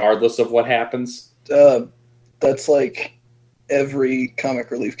him regardless of what happens? That's like every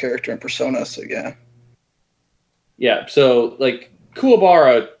comic relief character in Persona, so yeah. Yeah, so like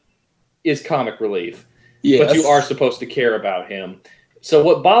Kuwabara is comic relief, yes. But you are supposed to care about him. So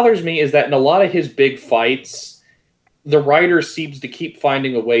what bothers me is that in a lot of his big fights, the writer seems to keep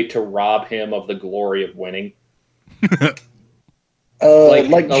finding a way to rob him of the glory of winning.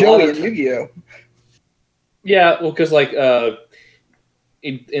 like Joey in Yu-Gi-Oh! Yeah, well, because like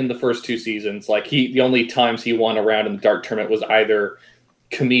in the first two seasons, like the only times he won a round in the Dark Tournament was either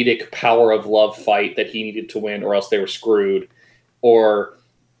comedic power of love fight that he needed to win, or else they were screwed. Or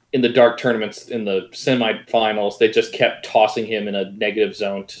in the Dark Tournaments, in the semifinals, they just kept tossing him in a negative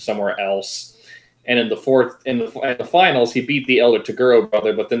zone to somewhere else. And in the finals, he beat the Elder Toguro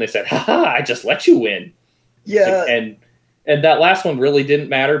brother, but then they said, "Ha, I just let you win." Yeah. And that last one really didn't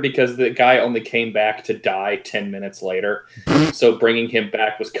matter because the guy only came back to die 10 minutes later. So bringing him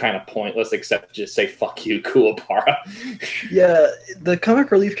back was kind of pointless, except to just say, "Fuck you, Kuwabara." Yeah, the comic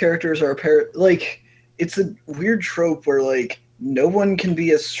relief characters are it's a weird trope where like no one can be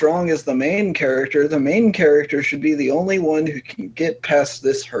as strong as the main character. The main character should be the only one who can get past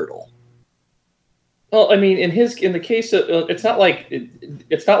this hurdle. Well, I mean, in the case of it's not like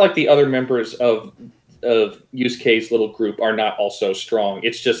the other members of Yusuke's little group are not also strong.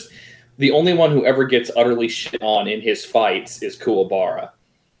 It's just the only one who ever gets utterly shit on in his fights is Kuwabara.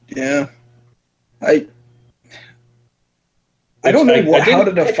 Yeah, I don't know how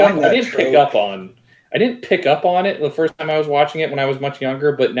to define that. I didn't pick up on it the first time I was watching it when I was much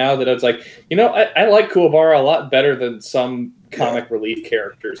younger, but now that I was like, I like Kuwabara a lot better than some comic relief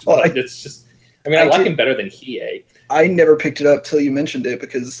characters. Well, it's just, I like him better than Hiei. I never picked it up till you mentioned it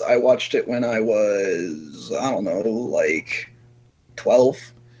because I watched it when I was, I don't know, like 12.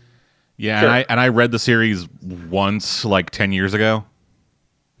 Yeah, sure. and I read the series once, like 10 years ago.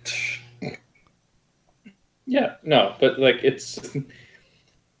 Yeah, no, but like it's...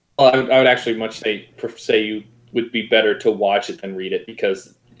 Well, I would actually much say you would be better to watch it than read it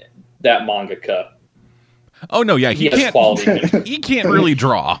because that mangaka. Oh no, yeah, he can't. He can't really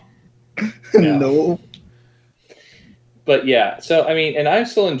draw. No. But yeah, so I mean, and I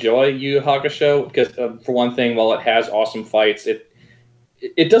still enjoy Yu Yu Hakusho because for one thing, while it has awesome fights,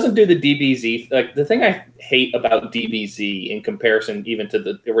 it doesn't do the DBZ. Like the thing I hate about DBZ in comparison even to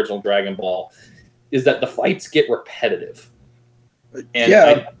the original Dragon Ball is that the fights get repetitive. And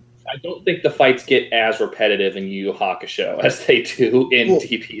yeah. I don't think the fights get as repetitive in Yu Yu Hakusho as they do in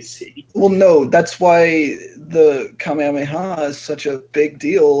DBZ. Well, no, that's why the Kamehameha is such a big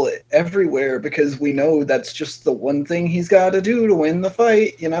deal everywhere, because we know that's just the one thing he's got to do to win the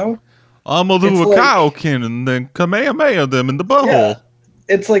fight, I'm going to do a Kaioken and then Kamehameha them in the butthole. Yeah,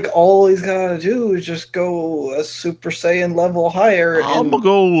 it's like all he's got to do is just go a Super Saiyan level higher. I'm going to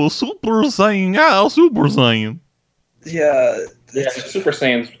go Super Saiyan, Super Saiyan. Yeah. Yeah, Super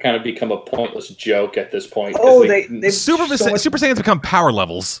Saiyans kind of become a pointless joke at this point. Oh, Super Saiyans become power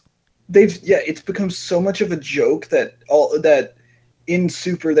levels. It's become so much of a joke that in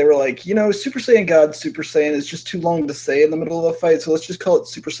Super they were like, Super Saiyan God, Super Saiyan is just too long to say in the middle of a fight, so let's just call it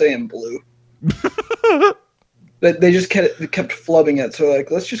Super Saiyan Blue. They just kept flubbing it, so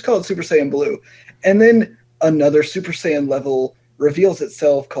like let's just call it Super Saiyan Blue, and then another Super Saiyan level reveals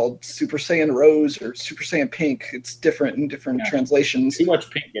itself called Super Saiyan Rose or Super Saiyan Pink. It's different in different translations. Too much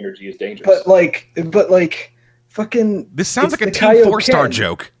pink energy is dangerous. But like, fucking. This sounds like a Team Kaioken. 4-star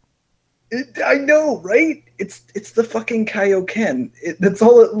joke. I know, right? It's the fucking Kaioken. That's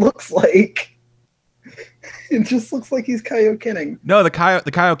all it looks like. It just looks like he's Kaiokening. No, the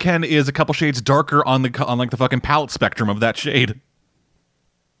Kaioken is a couple shades darker on like the fucking palette spectrum of that shade.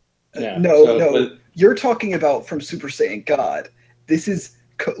 Yeah, no. You're talking about from Super Saiyan God. This is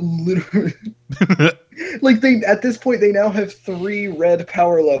literally like at this point they now have 3 red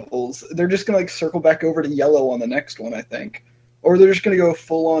power levels. They're just gonna like circle back over to yellow on the next one, I think. Or they're just gonna go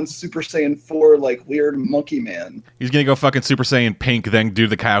full on Super Saiyan 4 like weird monkey man. He's gonna go fucking Super Saiyan Pink, then do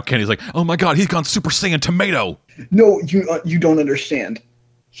the Kaioken. He's like, oh my god, he's gone Super Saiyan Tomato. No, you don't understand.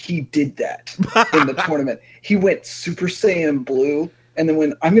 He did that in the tournament. He went Super Saiyan Blue, and then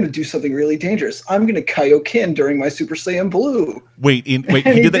when I'm gonna do something really dangerous, I'm gonna Kaioken during my Super Saiyan Blue. Wait, he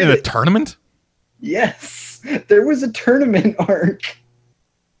did that in a tournament? Yes, there was a tournament arc.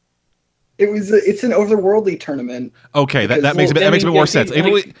 It's an otherworldly tournament. Okay, that makes a bit more sense. If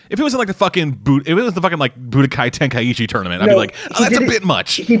it was like the fucking like Budokai Tenkaichi tournament, I'd be like, oh, that's a bit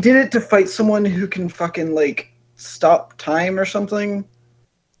much. He did it to fight someone who can fucking like stop time or something.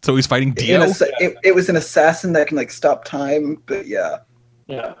 So he's fighting Dio. It was an assassin that can like stop time, but yeah.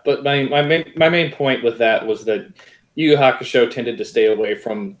 Yeah, but my main point with that was that Yu Yu Hakusho tended to stay away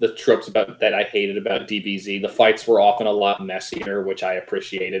from the tropes that I hated about DBZ. The fights were often a lot messier, which I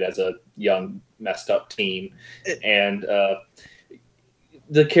appreciated as a young, messed up teen. And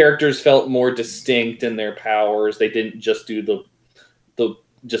the characters felt more distinct in their powers. They didn't just do the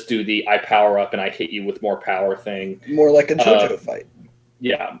I power up and I hit you with more power thing. More like a JoJo fight.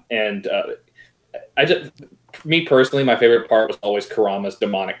 Yeah, and me personally, my favorite part was always Kurama's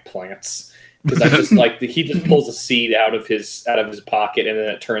demonic plants. Because I just like he just pulls a seed out of his pocket and then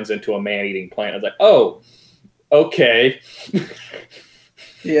it turns into a man-eating plant. I was like, oh, okay.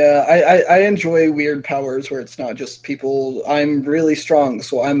 Yeah, I enjoy weird powers where it's not just people. I'm really strong,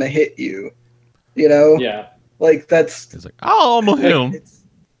 so I'm gonna hit you. You know? Yeah. Like that's. It's like him.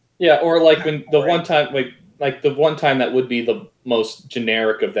 Yeah, or like when the one time the one time that would be the most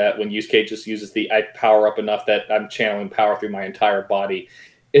generic of that when Yusuke just uses the I power up enough that I'm channeling power through my entire body.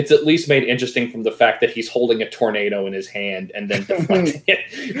 It's at least made interesting from the fact that he's holding a tornado in his hand and then deflecting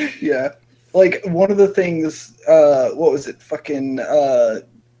it. Yeah. Like, one of the things, what was it? Fucking,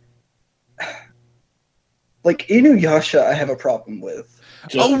 like, Inuyasha I have a problem with.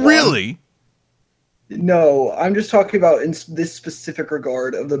 Really? No, I'm just talking about in this specific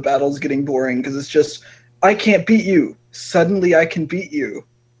regard of the battles getting boring, because it's just, I can't beat you. Suddenly I can beat you.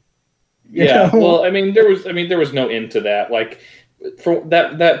 You know? Well, there was no end to that. Like, for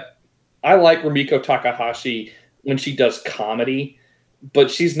that I like Rumiko Takahashi when she does comedy, but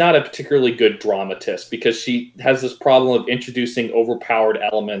she's not a particularly good dramatist because she has this problem of introducing overpowered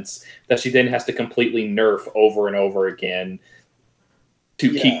elements that she then has to completely nerf over and over again to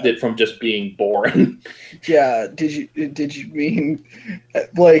keep it from just being boring. Yeah, did you mean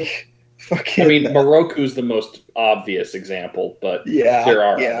like fucking? I mean, Moroku's the most obvious example, but there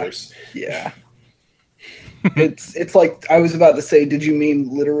are others. Yeah. It's like I was about to say, did you mean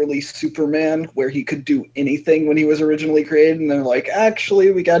literally Superman, where he could do anything when he was originally created? And they're like,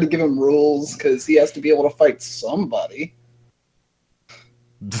 actually, we got to give him rules because he has to be able to fight somebody.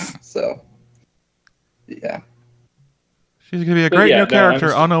 So, yeah. She's going to be a great new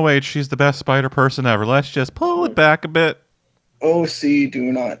character. Oh, no, wait, she's the best spider person ever. Let's just pull it back a bit. OC,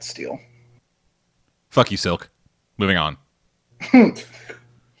 do not steal. Fuck you, Silk. Moving on.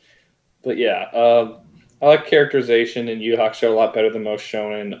 But yeah, I like characterization in Yu Yu Hakusho a lot better than most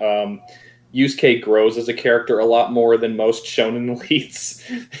shonen. Yusuke grows as a character a lot more than most shonen leads.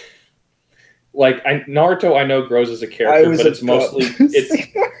 Like Naruto, I know grows as a character, but it's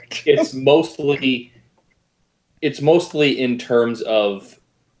mostly in terms of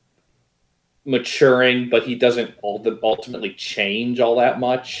maturing, but he doesn't ultimately change all that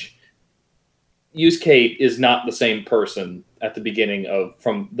much. Yusuke is not the same person at the beginning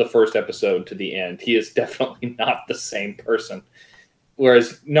from the first episode to the end. He is definitely not the same person.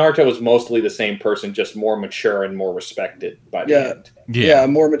 Whereas Naruto is mostly the same person, just more mature and more respected by the end. Yeah,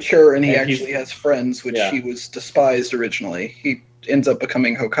 more mature, and he actually has friends, which he was despised originally. He ends up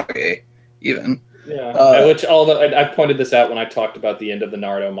becoming Hokage, even. Yeah, which although I pointed this out when I talked about the end of the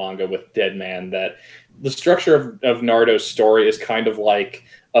Naruto manga with Dead Man, that the structure of Naruto's story is kind of like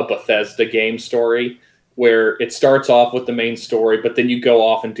a Bethesda game story, where it starts off with the main story, but then you go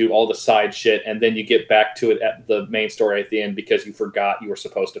off and do all the side shit, and then you get back to it at the main story at the end because you forgot you were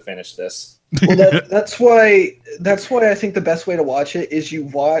supposed to finish this. Well, that's why I think the best way to watch it is you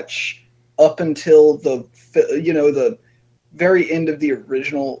watch up until the very end of the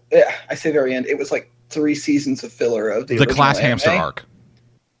original. I say very end. It was like 3 seasons of filler of the Class anime. Hamster arc.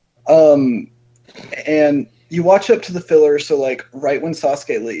 And you watch up to the filler, so like right when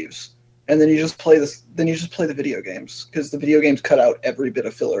Sasuke leaves. And then you just play this. Then you just play the video games because the video games cut out every bit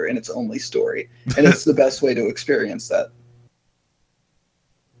of filler in its only story, and it's the best way to experience that.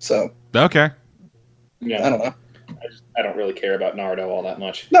 So Okay. Yeah, I don't know. I don't really care about Naruto all that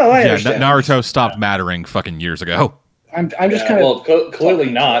much. No, I understand. Naruto stopped mattering fucking years ago. I'm just kind of clearly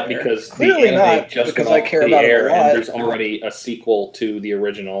not because clearly the anime not just because went I off care the about it air, a lot. and there's already a sequel to the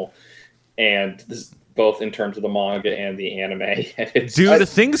original, and this, both in terms of the manga and the anime. Dude,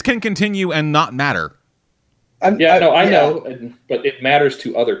 things can continue and not matter. I know, but it matters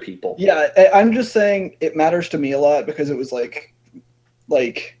to other people. Yeah, I'm just saying it matters to me a lot because it was like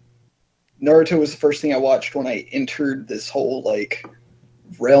Naruto was the first thing I watched when I entered this whole like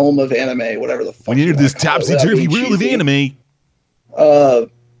realm of anime, whatever the fuck. When you entered this topsy-turvy world of anime.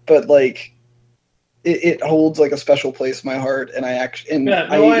 But like it holds like a special place in my heart, and I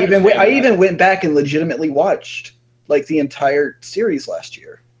even went back and legitimately watched like the entire series last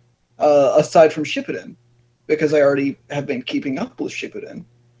year, aside from Shippuden, because I already have been keeping up with Shippuden.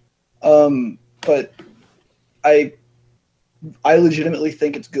 But I legitimately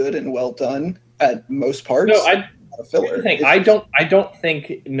think it's good and well done at most parts. No, I don't think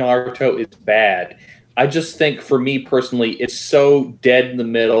Naruto is bad. I just think for me personally, it's so dead in the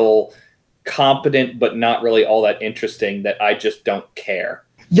middle, competent but not really all that interesting that I just don't care.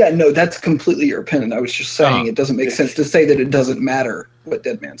 Yeah, no, that's completely your opinion. I was just saying it doesn't make sense to say that it doesn't matter what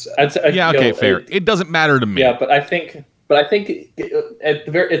Deadman said. Fair. It doesn't matter to me. Yeah, but I think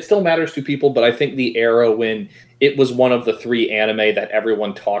it still matters to people. But I think the era when it was one of the 3 anime that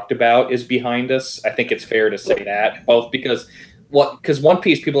everyone talked about is behind us. I think it's fair to say that, both because One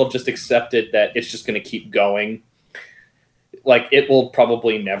Piece people have just accepted that it's just going to keep going. Like it will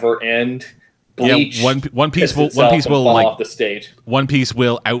probably never end. Bleach, yeah, One Piece will fall off the stage. One Piece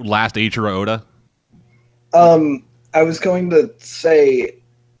will outlast Eiichiro Oda. I was going to say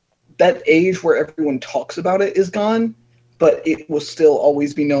that age where everyone talks about it is gone, but it will still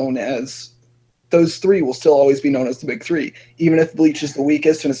always be known as those 3 will still always be known as the big 3. Even if Bleach is the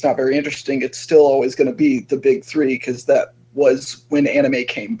weakest and it's not very interesting, it's still always going to be the big 3 because that was when anime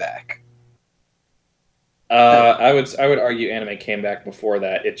came back. I would argue anime came back before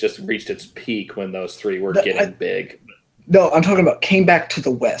that. It just reached its peak when those 3 were getting big. No, I'm talking about came back to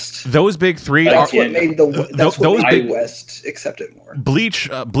the West. Those big 3 that's what made the West accept it more. Bleach,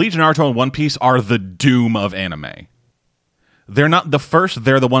 Naruto, and One Piece are the doom of anime. They're not the first.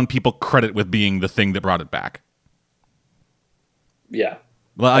 They're the one people credit with being the thing that brought it back. Yeah.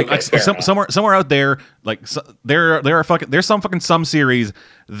 Somewhere out there, like there's some series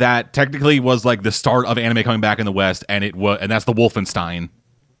that technically was like the start of anime coming back in the West, and that's the Wolfenstein.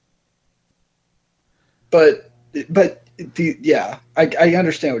 But I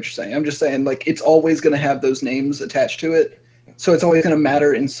understand what you're saying. I'm just saying like it's always going to have those names attached to it, so it's always going to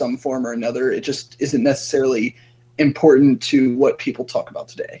matter in some form or another. It just isn't necessarily important to what people talk about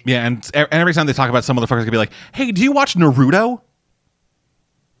today. Yeah, and every time they talk about some motherfuckers could be like, "Hey, do you watch Naruto?"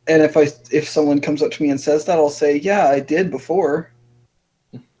 And if someone comes up to me and says that, I'll say, "Yeah, I did before,"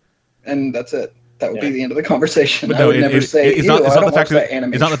 and that's it. That would be the end of the conversation. But I would never say. It's not the fact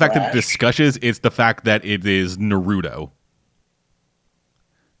that it discusses. It's the fact that it is Naruto.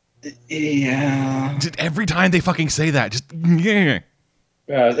 Yeah. Every time they fucking say that, just yeah.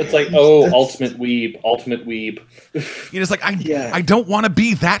 It's like, ultimate weeb. It's like I don't want to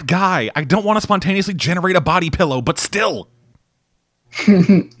be that guy. I don't want to spontaneously generate a body pillow, but still.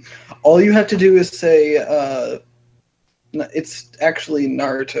 All you have to do is say it's actually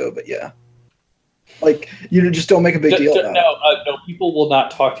Naruto, but yeah. Like, you just don't make a big deal about it. No, people will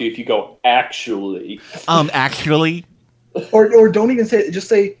not talk to you if you go, actually. Actually? Or don't even say it. Just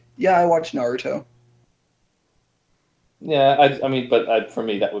say, yeah, I watch Naruto. Yeah, I mean, but for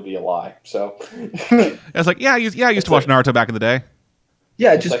me, that would be a lie, so. It's like, I used to watch Naruto back in the day.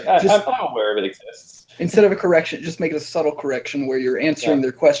 Yeah, I'm aware of it exists. Instead of a correction, just make it a subtle correction where you're answering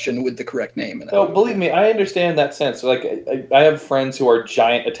their question with the correct name. No, believe me, I understand that sense. Like, I have friends who are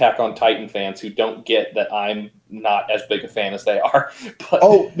giant Attack on Titan fans who don't get that I'm not as big a fan as they are. But...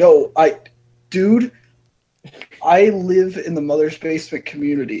 Oh, no, I live in the Mother's Basement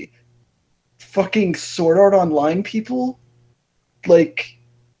community. Fucking Sword Art Online people, like,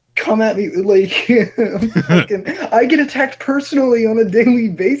 come at me like I get attacked personally on a daily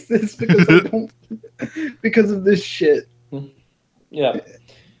basis because of this shit. Yeah.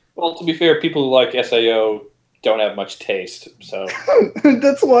 Well, to be fair, people who like SAO don't have much taste, so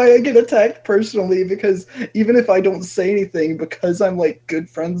that's why I get attacked personally, because even if I don't say anything, because I'm like good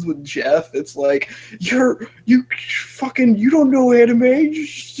friends with Jeff, it's like you don't know anime,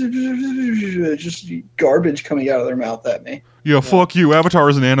 just garbage coming out of their mouth at me. Yeah, fuck you. Avatar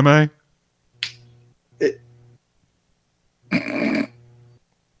is an anime.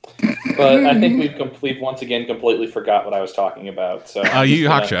 But I think we've once again completely forgot what I was talking about. So Yu Yu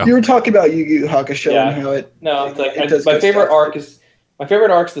Hakusho. You were talking about Yu Yu Hakusho and how it. No, it's like my favorite arc is the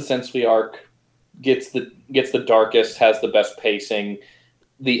Sensui arc. Gets the darkest, has the best pacing.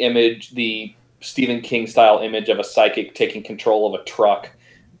 The image, the Stephen King style image of a psychic taking control of a truck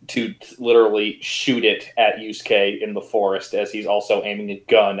to literally shoot it at Yusuke in the forest as he's also aiming a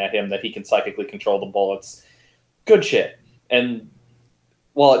gun at him that he can psychically control the bullets. Good shit. And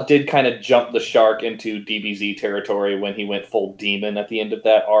while it did kind of jump the shark into DBZ territory when he went full demon at the end of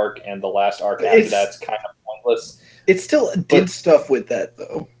that arc, and the last arc after that's kind of pointless. It still did stuff with that,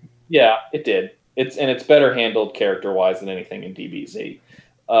 though. Yeah, it did. It's better handled character-wise than anything in DBZ.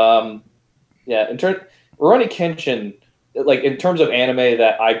 Rurouni Kenshin, like in terms of anime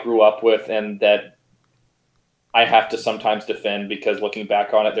that I grew up with and that I have to sometimes defend because looking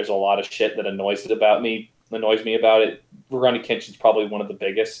back on it, there's a lot of shit that annoys me about it. Rurouni Kenshin's probably one of the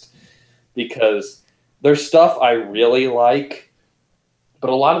biggest because there's stuff I really like, but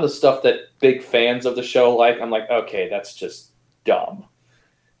a lot of the stuff that big fans of the show like, I'm like, okay, that's just dumb.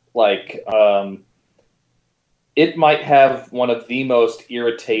 Like, it might have one of the most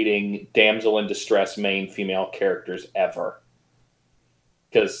irritating damsel in distress main female characters ever.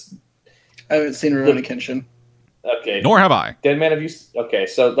 Because I haven't seen Rurouni Kenshin. Okay. Nor have I. Dead Man, have you? Okay,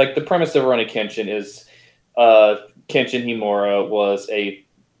 so like the premise of Rurouni Kenshin is Kenshin Himura was a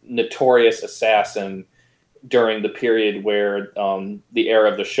notorious assassin during the period where the era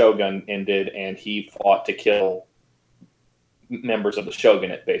of the shogun ended, and he fought to kill members of the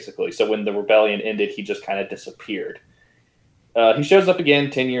shogunate, basically. So when the rebellion ended, he just kind of disappeared. He shows up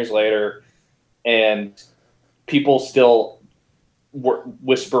again 10 years later, and people still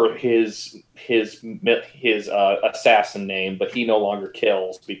whisper his assassin name, but he no longer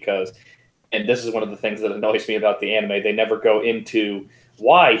kills because, and this is one of the things that annoys me about the anime, they never go into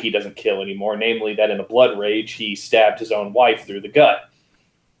why he doesn't kill anymore, namely that in a blood rage, he stabbed his own wife through the gut.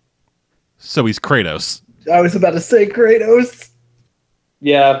 So he's Kratos. I was about to say Kratos.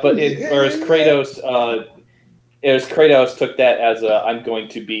 Yeah, but whereas Kratos took that as I'm going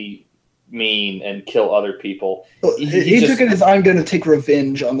to be mean and kill other people. He took it as I'm going to take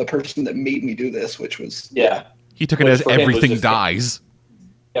revenge on the person that made me do this, which was... Yeah. He took it as everything dies.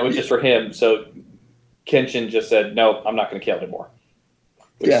 That was just for him. So Kenshin just said, no, I'm not going to kill anymore.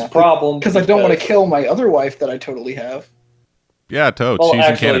 Which is a problem. Because I don't want to kill my other wife that I totally have. Yeah, Toad. Well, she's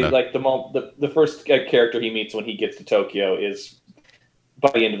actually, in Canada. like the first character he meets when he gets to Tokyo is,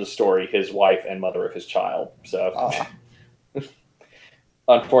 by the end of the story, his wife and mother of his child. So,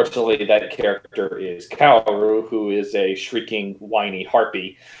 unfortunately, that character is Kaoru, who is a shrieking, whiny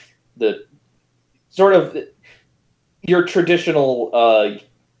harpy. The sort of your traditional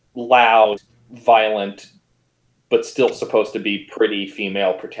loud, violent, but still supposed to be pretty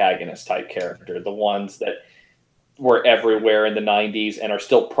female protagonist type character. The ones that were everywhere in the 90s and are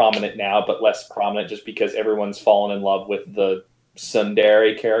still prominent now, but less prominent just because everyone's fallen in love with the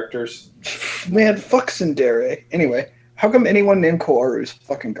tsundere characters. Man, fuck tsundere. Anyway, how come anyone named Kaoru is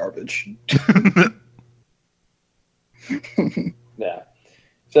fucking garbage? Yeah.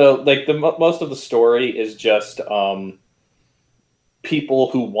 So, like, most of the story is just people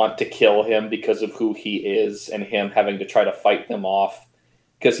who want to kill him because of who he is and him having to try to fight them off.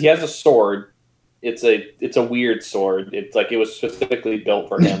 Because he has a sword. It's a weird sword. It's like it was specifically built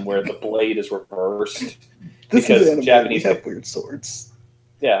for him, where the blade is reversed. This because is anime. Japanese We have weird swords.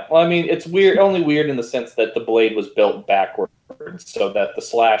 Yeah, well, I mean, it's weird. Only weird in the sense that the blade was built backwards, so that the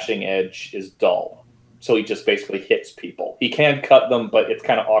slashing edge is dull. So he just basically hits people. He can cut them, but it's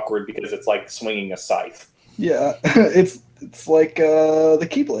kind of awkward because it's like swinging a scythe. Yeah, it's like the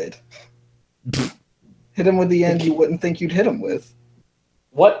Keyblade. Hit him with the end you wouldn't think you'd hit him with.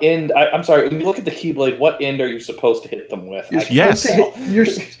 What end? I'm sorry. When you look at the Keyblade, what end are you supposed to hit them with? Yes.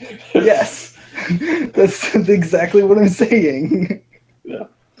 Yes. That's exactly what I'm saying. Yeah.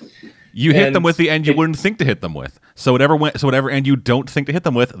 You hit them with the end you wouldn't think to hit them with. So whatever end you don't think to hit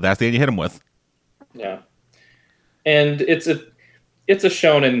them with, that's the end you hit them with. Yeah. And it's a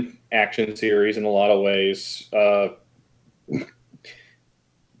shonen action series in a lot of ways.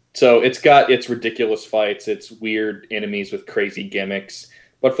 So it's got its ridiculous fights, its weird enemies with crazy gimmicks,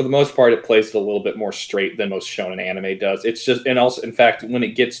 but for the most part, it plays it a little bit more straight than most shonen anime does. It's just, and also, in fact, when it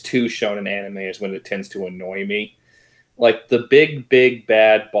gets to shonen anime is when it tends to annoy me. Like the big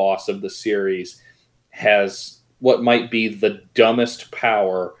bad boss of the series has what might be the dumbest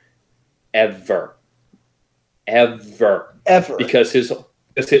power ever. Because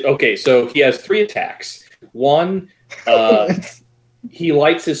okay, so he has 3 attacks. One, he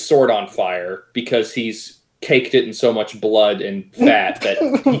lights his sword on fire because he's caked it in so much blood and fat that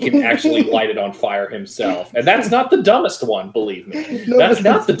he can actually light it on fire himself. And that's not the dumbest one, believe me. No, that's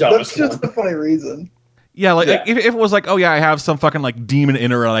not the dumbest one. That's just one. a funny reason. Yeah, like if it was like, oh yeah, I have some fucking like demon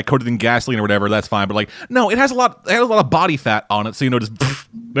in her and I coated in gasoline or whatever, that's fine. But like, no, it has a lot of body fat on it, so just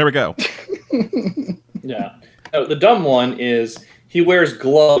there we go. Yeah. No, the dumb one is he wears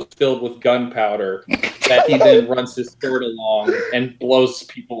gloves filled with gunpowder that he then runs his sword along and blows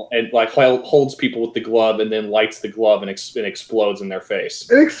people and like holds people with the glove and then lights the glove and explodes in their face.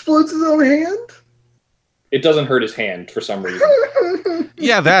 It explodes his own hand? It doesn't hurt his hand for some reason.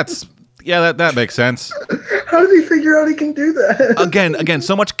 That makes sense. How did he figure out he can do that? Again,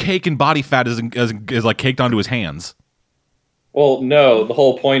 so much cake and body fat is like caked onto his hands. Well, no, the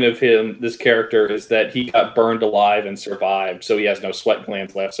whole point of this character, is that he got burned alive and survived, so he has no sweat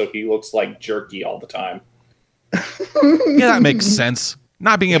glands left, so he looks like jerky all the time. Yeah, that makes sense.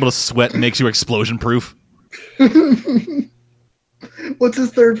 Not being able to sweat makes you explosion proof. What's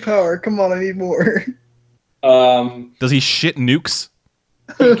his third power? Come on, I need more. Does he shit nukes?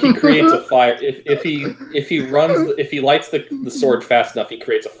 He creates a fire. If he lights the sword fast enough, he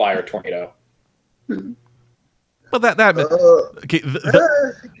creates a fire tornado. Well, okay.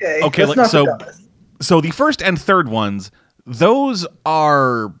 Like so the first and third ones, those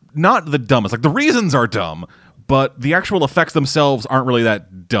are not the dumbest. Like the reasons are dumb, but the actual effects themselves aren't really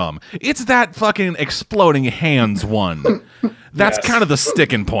that dumb. It's that fucking exploding hands one. That's kind of the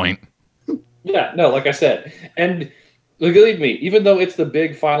sticking point. Yeah, no, like I said, and believe me, even though it's the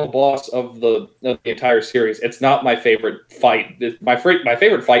big final boss of the entire series, it's not my favorite fight. My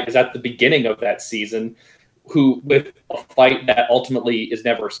favorite fight is at the beginning of that season, with a fight that ultimately is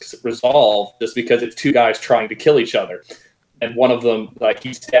never resolved, just because it's 2 guys trying to kill each other, and one of them, like,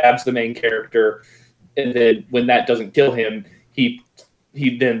 he stabs the main character, and then when that doesn't kill him, he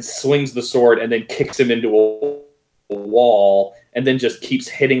then swings the sword and then kicks him into a wall, and then just keeps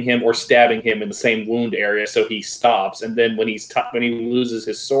hitting him or stabbing him in the same wound area, so he stops. And then when he loses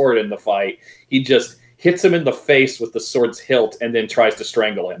his sword in the fight, he just hits him in the face with the sword's hilt and then tries to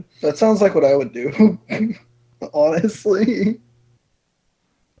strangle him. That sounds like what I would do. Honestly.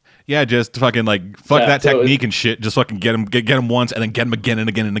 Yeah, just fucking that technique and shit. Just fucking get him once and then get him again and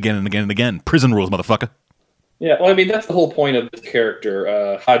again and again and again and again. Prison rules, motherfucker. Yeah, well, I mean, that's the whole point of this character,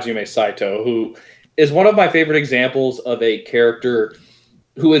 Hajime Saito, who is one of my favorite examples of a character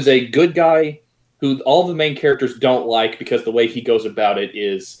who is a good guy who all the main characters don't like, because the way he goes about it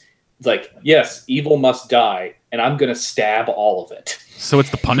is like, yes, evil must die, and I'm going to stab all of it. So it's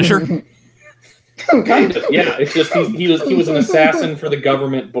the Punisher? Kind of, yeah. It's just he was an assassin for the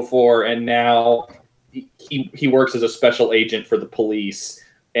government before, and now he works as a special agent for the police,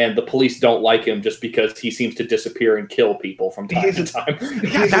 and the police don't like him just because he seems to disappear and kill people from time to time.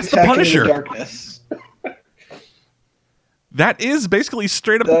 Yeah, that's the Punisher. That is basically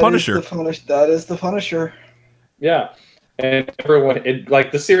straight up the Punisher. That is the Punisher. Yeah, and everyone,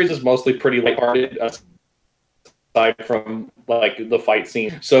 the series is mostly pretty lighthearted, aside from like the fight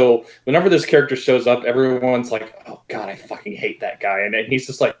scene. So whenever this character shows up, everyone's like, "Oh God, I fucking hate that guy," and he's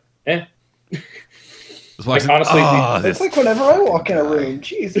just like, "Eh." Like, honestly, it's like whenever I walk in a room,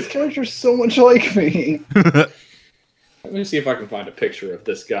 jeez, this character's so much like me. Let me see if I can find a picture of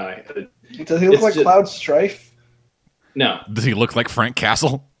this guy. Does he look like Cloud Strife? No. Does he look like Frank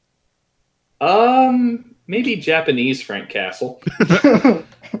Castle? Maybe Japanese Frank Castle.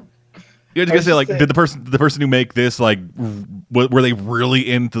 You just say, like, did the person who make this, like, were they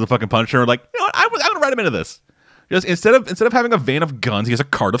really into the fucking Punisher? Like, you know what, I would write him into this. Just instead of having a van of guns, he has a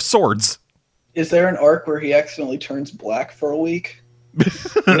cart of swords. Is there an arc where he accidentally turns black for a week?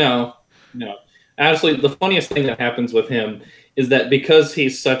 No. Honestly, the funniest thing that happens with him is that because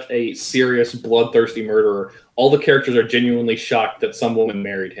he's such a serious, bloodthirsty murderer, all the characters are genuinely shocked that some woman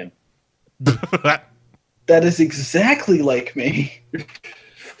married him. That is exactly like me.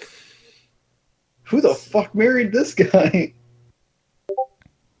 Who the fuck married this guy? Let's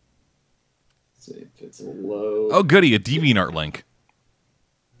see if it's low. Oh, goody, a DeviantArt link.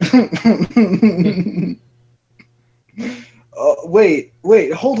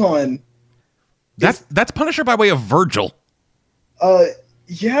 Wait, hold on. That's Punisher by way of Virgil.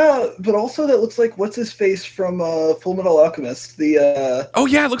 Yeah, but also that looks like what's his face from Full Metal Alchemist. The Oh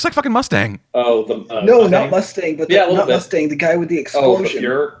yeah, it looks like fucking Mustang. Oh, the no, Mustang? not Mustang, but Yeah, a little not bit. Mustang. The guy with the Oh, the explosion.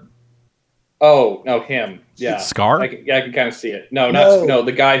 Fuhrer? Oh, no, him. Yeah. Scar? I can kind of see it. No,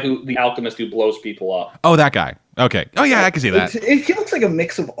 the guy the alchemist who blows people up. Oh, that guy. Okay. Oh yeah, I can see that. He looks like a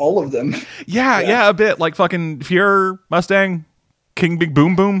mix of all of them. Yeah, a bit like fucking Fuhrer, Mustang, King Big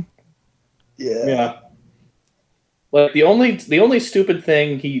Boom Boom. Yeah. Like the only stupid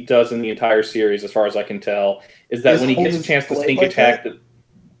thing he does in the entire series, as far as I can tell, is that when he gets a chance to sneak attack.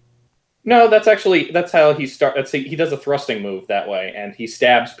 No, that's how he starts. He does a thrusting move that way, and he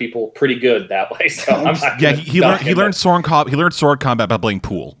stabs people pretty good that way. So I'm not. Yeah, he learned sword combat by playing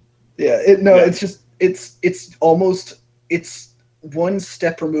pool. Yeah. It's almost one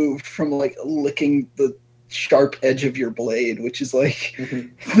step removed from like licking the sharp edge of your blade, which is like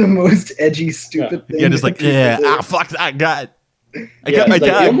the most edgy, stupid thing. Yeah, just like fuck that guy. I got my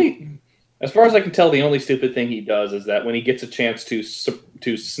guy. As far as I can tell, the only stupid thing he does is that when he gets a chance to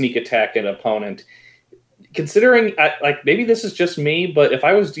sneak attack an opponent, considering like maybe this is just me, but if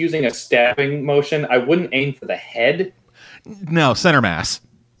I was using a stabbing motion, I wouldn't aim for the head. No, center mass.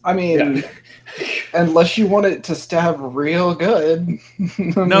 I mean, unless you want it to stab real good.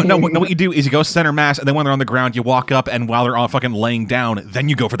 No. What you do is you go center mass, and then when they're on the ground, you walk up, and while they're all fucking laying down, then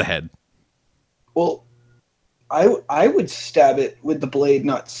you go for the head. Well, I would stab it with the blade,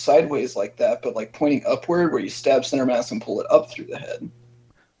 not sideways like that, but like pointing upward, where you stab center mass and pull it up through the head.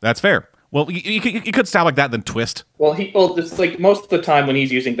 That's fair. Well, you could stab like that, then twist. Well, it's like most of the time when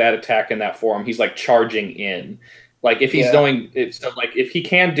he's using that attack in that form, he's like charging in. Like if he's if he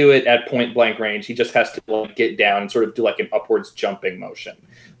can do it at point blank range, he just has to like get down and sort of do like an upwards jumping motion.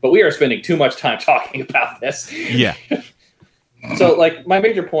 But we are spending too much time talking about this. Yeah. So like my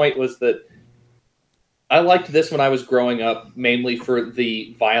major point was that I liked this when I was growing up, mainly for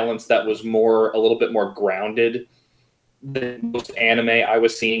the violence that was a little bit more grounded than most anime I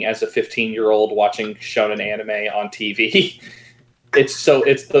was seeing as a 15-year-old watching shonen anime on TV. It's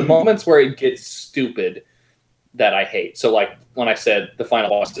the moments where it gets stupid that I hate. So like when I said the final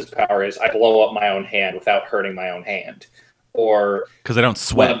boss's power is I blow up my own hand without hurting my own hand, or because I don't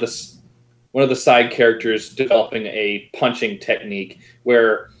sweat. One of the side characters developing a punching technique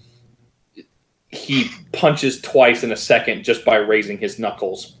where he punches twice in a second just by raising his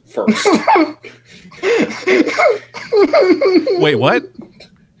knuckles first. Wait, what?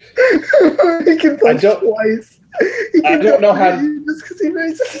 He can punch twice. I don't know how just because he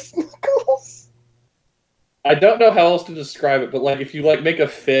raises his knuckles. I don't know how else to describe it, but like if you like make a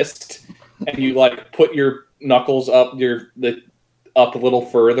fist and you like put your knuckles up up a little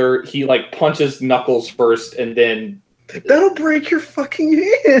further, he like punches knuckles first and then that'll break your fucking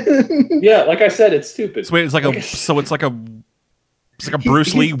hand. Yeah, like I said, it's stupid. So wait, it's like a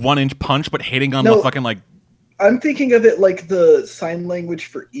Bruce Lee 1-inch punch, but hitting on the fucking like. I'm thinking of it like the sign language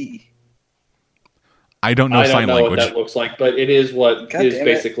for E. I don't know sign language. What that looks like, but it is what God is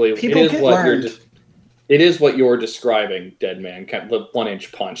basically it is what it is what you're describing, Deadman, kind of the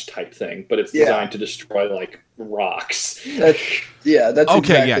 1-inch punch type thing, but it's designed to destroy like rocks. That's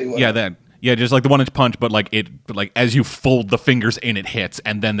okay. Exactly Just like the 1-inch punch, but like as you fold the fingers in, it hits,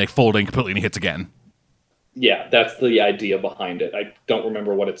 and then they fold in completely and it hits again. Yeah, that's the idea behind it. I don't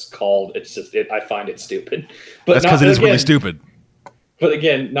remember what it's called. It's just I find it stupid. But that's because it is really stupid. But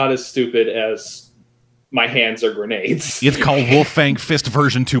again, not as stupid as my hands are grenades. It's called Wolfang Fist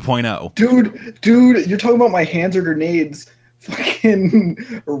version 2.0. Dude, you're talking about my hands are grenades.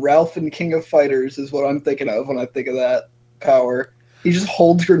 Fucking Ralph and King of Fighters is what I'm thinking of when I think of that power. He just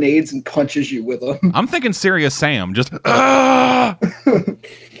holds grenades and punches you with them. I'm thinking Serious Sam, just but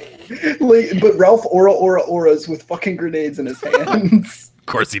Ralph auras with fucking grenades in his hands. Of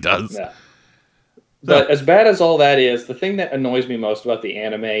course he does. Yeah. But as bad as all that is, the thing that annoys me most about the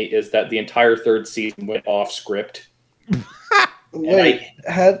anime is that the entire third season went off script. Wait,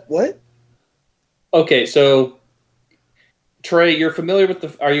 what? Okay, so Trey, are you familiar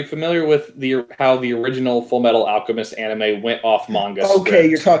with how the original Full Metal Alchemist anime went off manga script? Okay,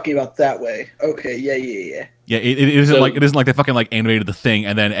 you're talking about that way. Okay, yeah. Yeah, it isn't like they fucking like animated the thing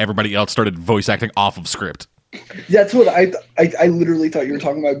and then everybody else started voice acting off of script. That's what I literally thought you were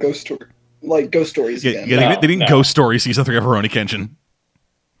talking about Ghost Stories again. Yeah, they didn't Ghost Story season 3 of Rurouni Kenshin.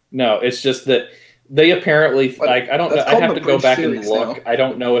 No, it's just that they apparently I don't know. I have to go back and look. Now. I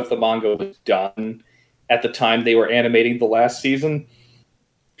don't know if the manga was done at the time they were animating the last season,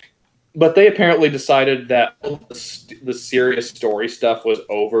 but they apparently decided that the serious story stuff was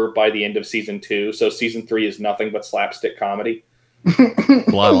over by the end of season 2. So season 3 is nothing but slapstick comedy.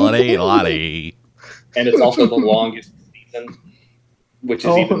 Lottie. And it's also the longest season. which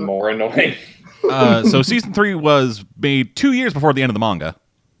is even more annoying. So season 3 was made 2 years before the end of the manga.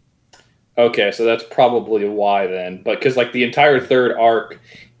 Okay, so that's probably why then. But because like the entire third arc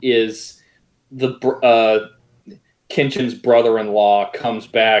is the Kenshin's brother-in-law comes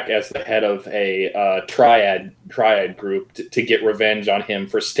back as the head of a triad group to get revenge on him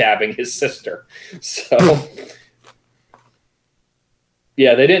for stabbing his sister. So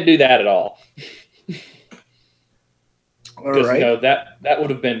yeah, they didn't do that at all. All right. You know, that would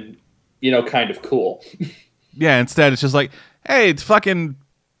have been, you know, kind of cool. Yeah, instead it's just like, hey, it's fucking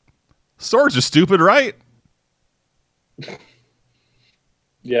swords are stupid, right?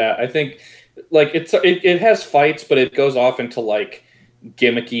 Yeah, I think like it has fights, but it goes off into like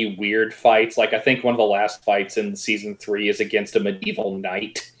gimmicky, weird fights. Like I think one of the last fights in season 3 is against a medieval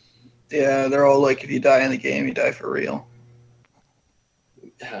knight. Yeah, they're all like, if you die in the game, you die for real.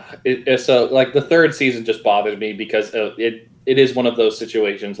 So like the third season just bothers me because it is one of those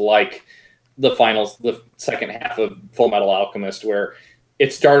situations like the second half of Full Metal Alchemist where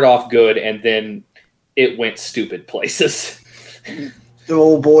it started off good and then it went stupid places.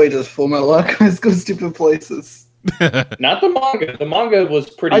 Oh boy, does Full Metal Alchemist go stupid places. Not the manga. The manga was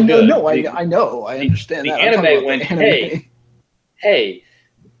pretty I know, good. no, I know. I understand the that. Anime went, hey,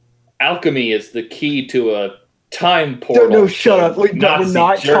 alchemy is the key to a time portal. No, shut up. We're Nazi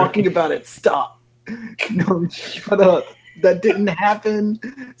not Germany. talking about it. Stop. No, shut up. That didn't happen.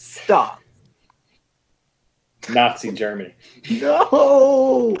 Stop. Nazi Germany.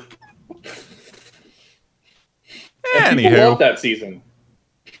 No. And people Anywho, love that season.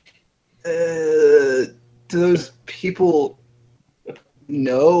 Do those people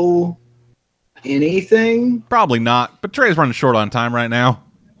know anything? probably not. But Trey's running short on time right now.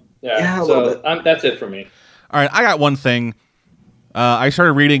 Yeah, a so little bit. that's it for me. All right, I got one thing. I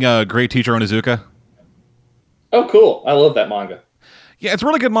started reading Great Teacher Onizuka. Oh, cool. I love that manga. Yeah, it's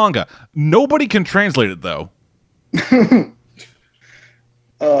really good manga. Nobody can translate it, though.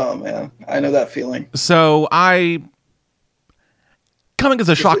 Oh, man. I know that feeling. So coming as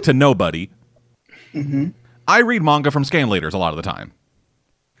a shock to nobody, I read manga from scanlators a lot of the time.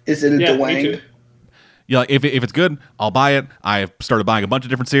 Is it a Yeah, me Dwang? too. Yeah, like if it's good, I'll buy it. I've started buying a bunch of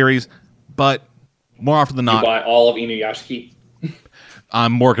different series, but more often than You not, buy all of Inuyashiki.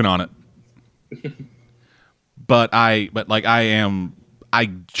 I'm working on it. but I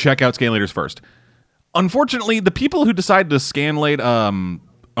check out scanlators first. Unfortunately, the people who decide to scanlate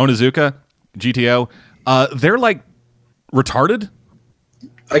Onizuka GTO, they're like retarded.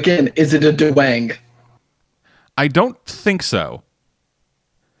 Again, is it a Dwang? I don't think so.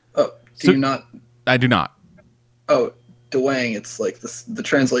 Oh, So- you not? I do not. Oh, Dwang, it's like the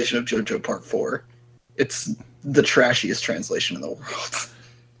translation of JoJo Part 4. It's the trashiest translation in the world.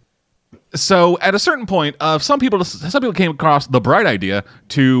 So at a certain point, some people came across the bright idea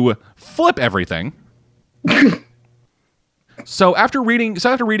to flip everything. So after reading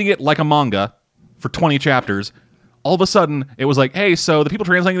it like a manga for 20 chapters, all of a sudden it was like, hey, so the people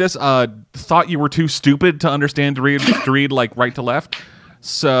translating this thought you were too stupid to understand to read like right to left.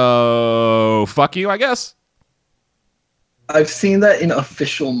 So fuck you, I guess. I've seen that in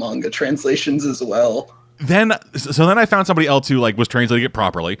official manga translations as well. Then I found somebody else who like was translating it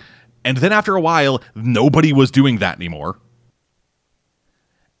properly, and then after a while, nobody was doing that anymore.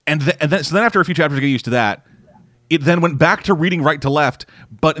 And then after a few chapters, I get used to that. It then went back to reading right to left,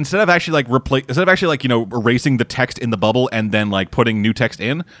 but instead of actually erasing the text in the bubble and then like putting new text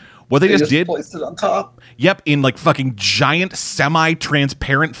in, what they just did, placed it on top. yep, in like fucking giant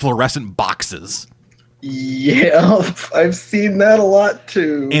semi-transparent fluorescent boxes. Yeah, I've seen that a lot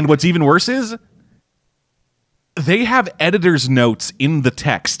too. And what's even worse is they have editor's notes in the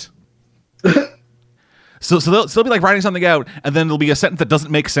text. So they'll be like writing something out, and then there'll be a sentence that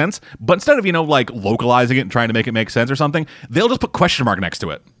doesn't make sense. But instead of like localizing it and trying to make it make sense or something, they'll just put question mark next to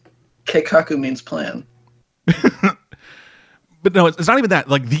it. Keikaku means plan. But no, it's not even that.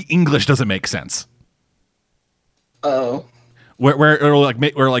 Like the English doesn't make sense. Oh, Where it'll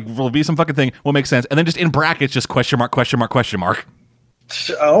will be some fucking thing will make sense, and then just in brackets, just question mark, question mark, question mark.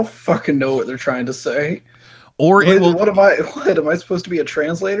 I don't fucking know what they're trying to say. Or it will. What am I supposed to be a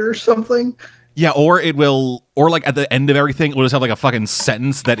translator or something? Yeah, or it will, or like at the end of everything, it will just have like a fucking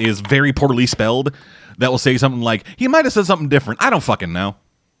sentence that is very poorly spelled that will say something like, he might have said something different. I don't fucking know.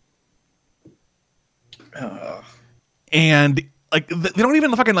 And like they don't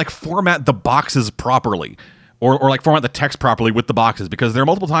even fucking like format the boxes properly, or like format the text properly with the boxes, because there are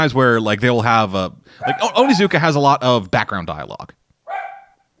multiple times where like they'll have Onizuka has a lot of background dialogue.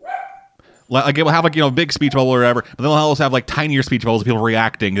 Like it will have like a big speech bubble or whatever, but they'll also have like tinier speech bubbles of people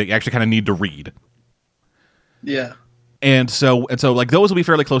reacting that you actually kind of need to read. Yeah. And so like those will be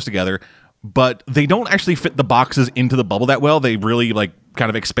fairly close together, but they don't actually fit the boxes into the bubble that well. They really like kind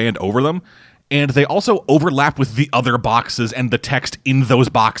of expand over them, and they also overlap with the other boxes and the text in those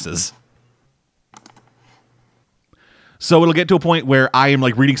boxes. So it'll get to a point where I am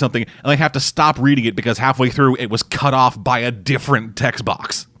like reading something and I have to stop reading it because halfway through it was cut off by a different text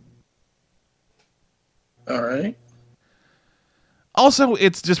box. All right. Also,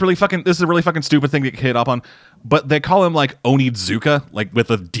 it's just really fucking. This is a really fucking stupid thing to get hit up on, but they call him like Onizuka, like with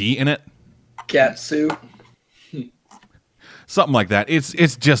a D in it, Gatsu. something like that.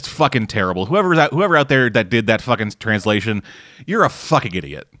 It's just fucking terrible. Whoever out there that did that fucking translation, you're a fucking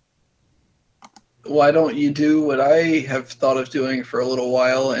idiot. Why don't you do what I have thought of doing for a little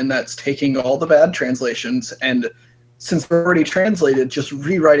while, and that's taking all the bad translations and, since they're already translated, just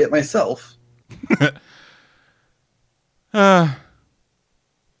rewrite it myself. Yeah,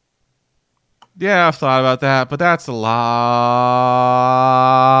 I've thought about that, but that's a lot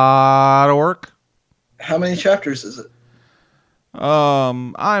of work. How many chapters is it?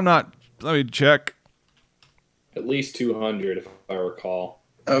 I'm not. Let me check. At least 200, if I recall.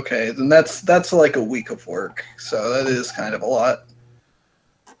 Okay, then that's like a week of work, so that is kind of a lot.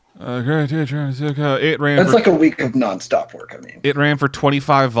 It ran. That's for, like a week of nonstop work. I mean, it ran for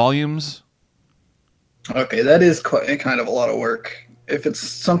 25 volumes. okay, that is quite kind of a lot of work. If it's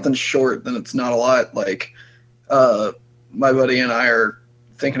something short, then it's not a lot. Like, my buddy and I are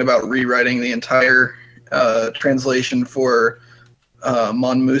thinking about rewriting the entire translation for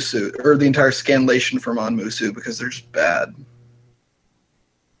Monmusu, or the entire scanlation for Monmusu, because they're just bad.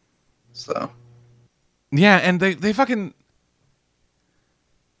 So. Yeah, and they fucking.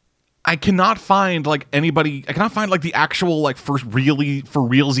 I cannot find like anybody. I cannot find like the actual like first really for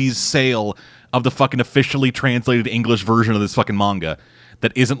realsies sale of the fucking officially translated English version of this fucking manga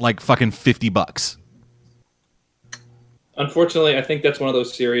that isn't like fucking $50. Unfortunately, I think that's one of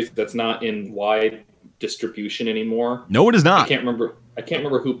those series that's not in wide distribution anymore. No, it is not. I can't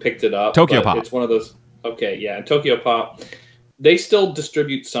remember who picked it up. Tokyo but Pop. It's one of those. Okay, yeah, and Tokyo Pop. They still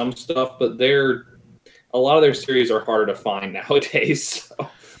distribute some stuff, but a lot of their series are harder to find nowadays. So.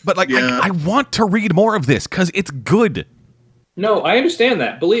 But like, Yeah. I want to read more of this because it's good. No, I understand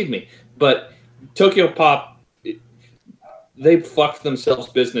that. Believe me, but Tokyo Pop, they fucked themselves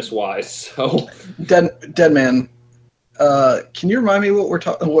business wise. So Deadman, can you remind me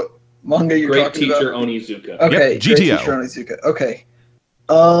what manga you're Great talking Teacher about? Onizuka. Okay, Yep, Great GTO. Teacher Onizuka. Okay.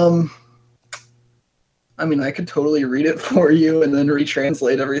 I mean, I could totally read it for you and then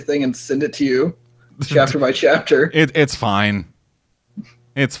retranslate everything and send it to you, chapter by chapter. It's fine.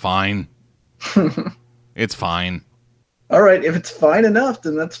 It's fine. It's fine. All right, if it's fine enough,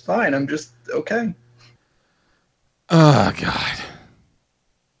 then that's fine. I'm just okay. Oh god,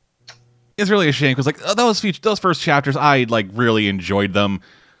 it's really a shame because like those first chapters, I like really enjoyed them.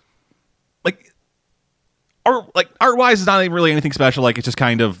 Like art wise, it's not really anything special. Like it's just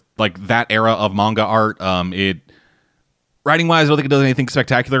kind of like that era of manga art. It writing wise, I don't think it does anything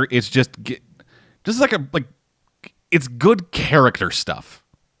spectacular. It's just it's good character stuff.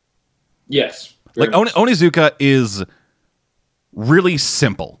 Yes. Like Onizuka is really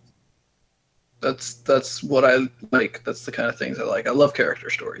simple. That's what I like. That's the kind of things I like. I love character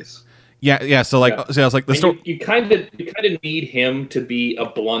stories. Yeah. So like, Yeah. so I was like the story. You kind of need him to be a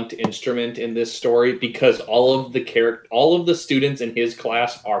blunt instrument in this story because all of the students in his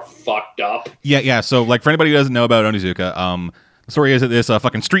class are fucked up. Yeah. So like for anybody who doesn't know about Onizuka, the story is that this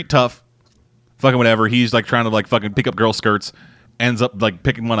fucking street tough, fucking whatever. He's like trying to like fucking pick up girl skirts, ends up like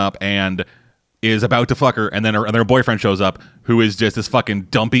picking one up and is about to fuck her, and then her boyfriend shows up, who is just this fucking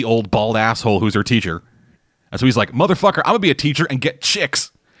dumpy old bald asshole who's her teacher. And so he's like, motherfucker, I'm gonna be a teacher and get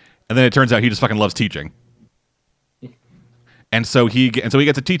chicks. And then it turns out he just fucking loves teaching. And so he gets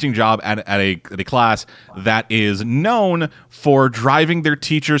a teaching job at a class that is known for driving their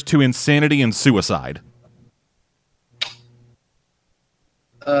teachers to insanity and suicide.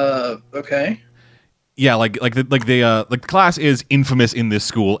 Okay. Yeah, the class is infamous in this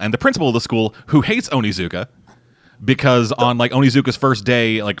school, and the principal of the school, who hates Onizuka, because on like Onizuka's first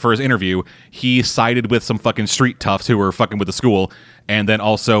day, like for his interview, he sided with some fucking street toughs who were fucking with the school, and then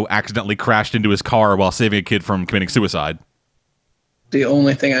also accidentally crashed into his car while saving a kid from committing suicide. The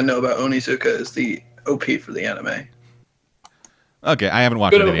only thing I know about Onizuka is the OP for the anime. Okay, I haven't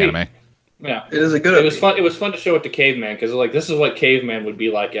watched Good any of the OP. anime. Yeah. It is a good It OP. was fun. It was fun to show it to Caveman because like this is what Caveman would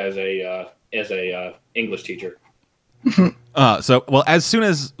be like as a English teacher. Once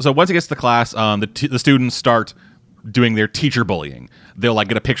he gets to the class, the students start doing their teacher bullying. They'll like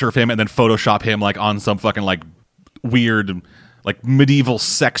get a picture of him and then Photoshop him like on some fucking like weird like medieval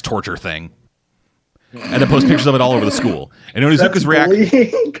sex torture thing. and then post pictures of it all over the school. And Onizuka's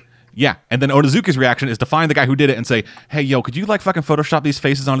reaction, yeah, and then Onizuka's reaction is to find the guy who did it and say, "Hey, yo, could you like fucking Photoshop these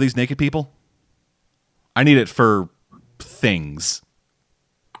faces onto these naked people? I need it for things."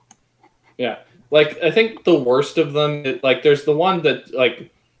 Yeah, like I think the worst of them, like there's the one that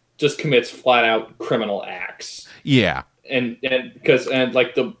like just commits flat out criminal acts. Yeah, and because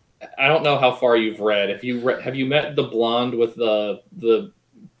like the I don't know how far you've read. Have you met the blonde with the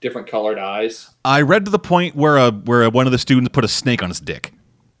different colored eyes? I read to the point where one of the students put a snake on his dick.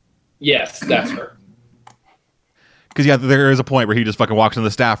 Yes, that's her. Because yeah, there is a point where he just fucking walks into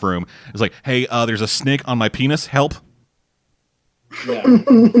the staff room. It's like, hey, there's a snake on my penis. Help. Yeah.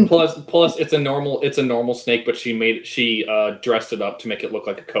 Plus, it's a normal snake, but she dressed it up to make it look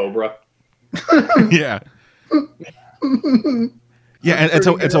like a cobra. Yeah. Yeah, and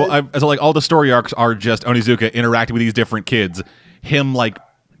so like all the story arcs are just Onizuka interacting with these different kids. Him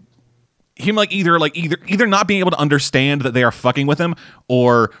either not being able to understand that they are fucking with him,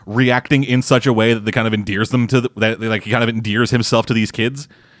 or reacting in such a way that they kind of endears them to he kind of endears himself to these kids,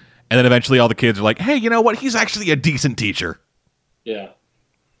 and then eventually all the kids are like, hey, you know what? He's actually a decent teacher. Yeah.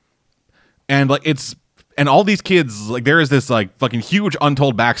 And like and all these kids, like there is this like fucking huge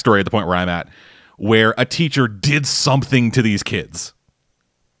untold backstory at the point where I'm at, where a teacher did something to these kids.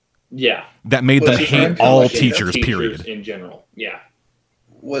 Yeah. That made them hate all teachers, period. In general. Yeah.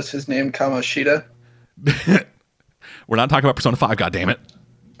 Was his name Kamoshida? We're not talking about Persona 5, goddammit.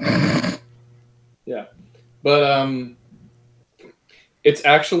 Yeah. But it's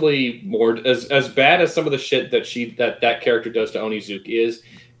actually more as bad as some of the shit that character does to Onizuka is.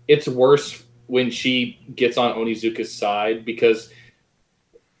 It's worse when she gets on Onizuka's side, because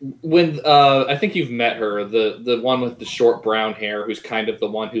when I think you've met her, the one with the short brown hair, who's kind of the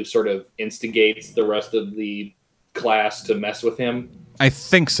one who sort of instigates the rest of the class to mess with him. I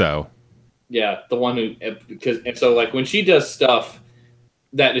think so. Yeah, the one who so like when she does stuff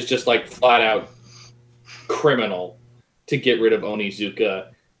that is just like flat out criminal to get rid of Onizuka,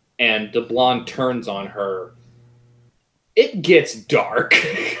 and the blonde turns on her, it gets dark.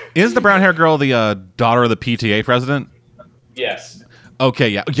 Is the brown hair girl the daughter of the PTA president? Yes. Okay,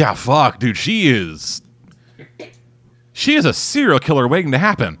 yeah, fuck, dude, she is a serial killer waiting to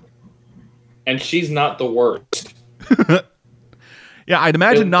happen. And she's not the worst. Yeah, I'd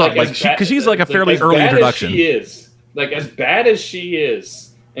imagine not, like, because she's like a fairly early introduction. She is, like, as bad as she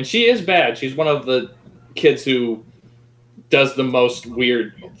is, and she is bad. She's one of the kids who does the most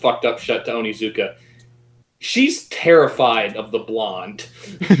weird, fucked up shit to Onizuka. She's terrified of the blonde.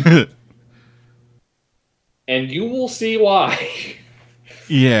 And you will see why.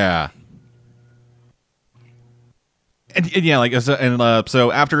 Yeah. And yeah, like,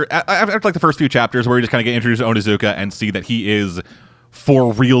 so after like the first few chapters where we just kind of get introduced to Onizuka and see that he is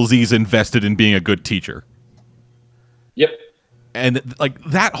for realsies invested in being a good teacher. Yep. And like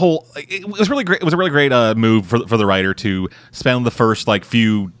that whole, it was really great. It was a really great move for the writer to spend the first like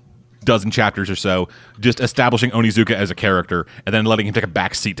few dozen chapters or so just establishing Onizuka as a character and then letting him take a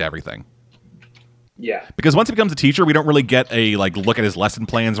back seat to everything. Yeah. Because once he becomes a teacher, we don't really get a like look at his lesson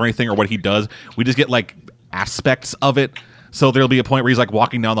plans or anything or what he does. We just get like aspects of it. So there'll be a point where he's like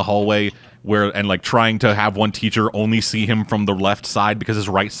walking down the hallway and like trying to have one teacher only see him from the left side because his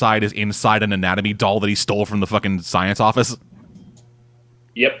right side is inside an anatomy doll that he stole from the fucking science office.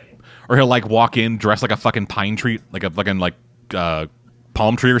 Yep. Or he'll like walk in dressed like a fucking pine tree, like a fucking like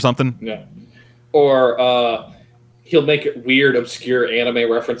palm tree or something. Yeah. Or he'll make weird, obscure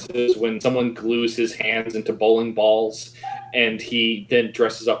anime references when someone glues his hands into bowling balls, and he then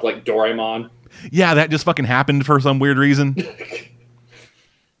dresses up like Doraemon. Yeah, that just fucking happened for some weird reason.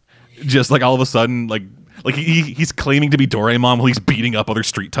 Just like all of a sudden, like he's claiming to be Doraemon while he's beating up other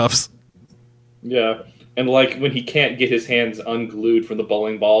street toughs. Yeah, and like when he can't get his hands unglued from the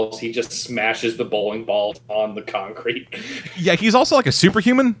bowling balls, he just smashes the bowling balls on the concrete. Yeah, he's also like a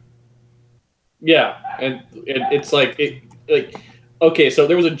superhuman. Yeah, and it's like okay, so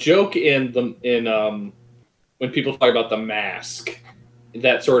there was a joke in when people talk about the mask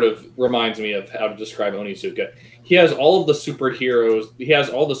that sort of reminds me of how to describe Onizuka. He has all of the superheroes. He has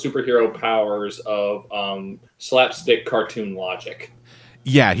all the superhero powers of slapstick cartoon logic.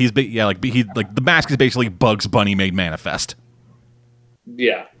 Yeah, the mask is basically Bugs Bunny made manifest.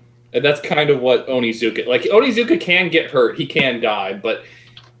 Yeah, and that's kind of what Onizuka. Like Onizuka can get hurt, he can die, but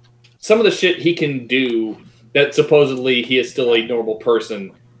some of the shit he can do that supposedly he is still a normal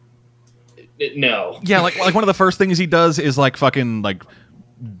person. No. Yeah, like one of the first things he does is like fucking like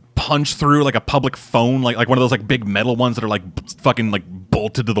punch through like a public phone, like one of those like big metal ones that are like fucking like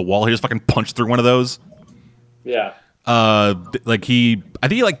bolted to the wall. He just fucking punched through one of those. Yeah. I think he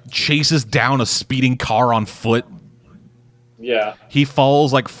like chases down a speeding car on foot. Yeah. He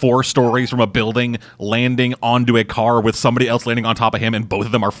falls like 4 stories from a building, landing onto a car with somebody else landing on top of him, and both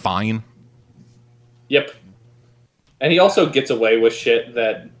of them are fine. Yep. And he also gets away with shit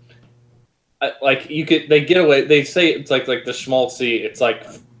that, like, they get away. They say it's like the schmaltzy. It's like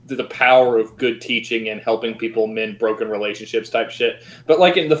the power of good teaching and helping people mend broken relationships type shit. But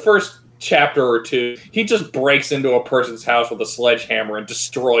like in the first chapter or 2, he just breaks into a person's house with a sledgehammer and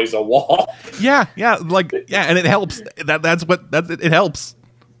destroys a wall. Yeah, and it helps. It helps.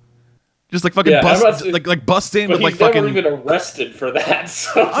 Just like fucking busts in but with like he's never fucking even arrested for that.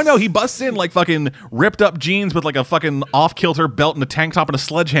 So. Oh no, he busts in like fucking ripped up jeans with like a fucking off kilter belt and a tank top and a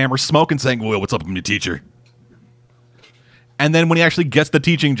sledgehammer, smoking, saying, "Well, what's up, I'm your teacher." And then when he actually gets the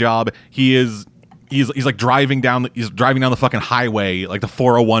teaching job, he's like driving down the fucking highway, like the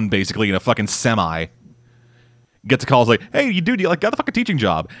 401 basically, in a fucking semi. Gets a call, like, "Hey, you dude, you like got the fucking teaching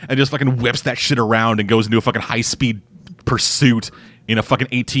job," and just fucking whips that shit around and goes into a fucking high speed pursuit in a fucking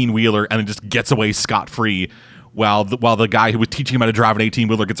 18-wheeler, and then just gets away scot-free while the guy who was teaching him how to drive an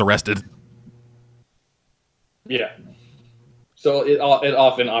 18-wheeler gets arrested. Yeah. So it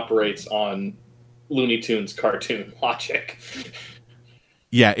often operates on Looney Tunes cartoon logic.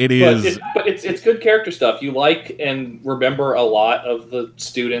 Yeah, it is. But it's good character stuff. You like and remember a lot of the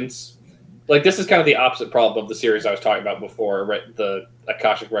students. Like, this is kind of the opposite problem of the series I was talking about before, right? The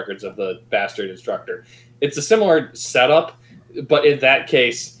Akashic Records of the Bastard Instructor. It's a similar setup, but in that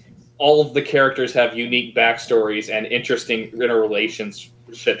case, all of the characters have unique backstories and interesting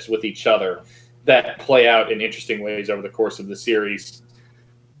interrelationships with each other that play out in interesting ways over the course of the series.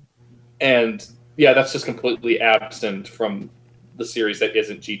 And yeah, that's just completely absent from the series that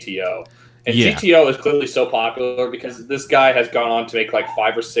isn't GTO. And yeah. GTO is clearly so popular because this guy has gone on to make like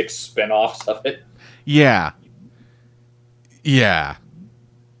 5 or 6 spin-offs of it. Yeah. Yeah.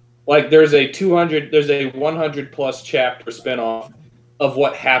 Like there's a 100 plus chapter spin-off of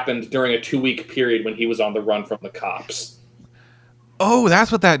what happened during a 2-week period when he was on the run from the cops. Oh,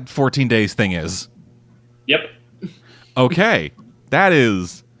 that's what that 14 days thing is. Yep. Okay. That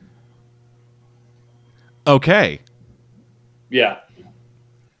is... Okay. Yeah.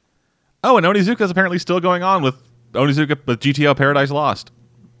 Oh, and Onizuka is apparently still going on with Onizuka with GTO Paradise Lost.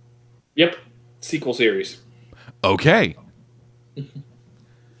 Yep. Sequel series. Okay.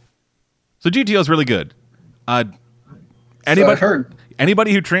 So GTO is really good.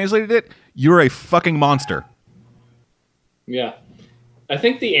 Anybody who translated it, you're a fucking monster. Yeah. I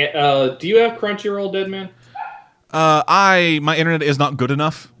think do you have Crunchyroll, Deadman? My internet is not good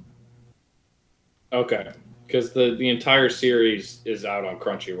enough. Okay. Because the entire series is out on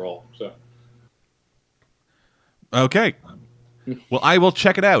Crunchyroll. So. Okay. Well, I will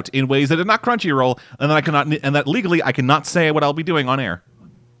check it out in ways that are not Crunchyroll, and that legally I cannot say what I'll be doing on air.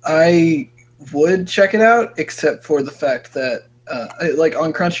 I would check it out, except for the fact that, like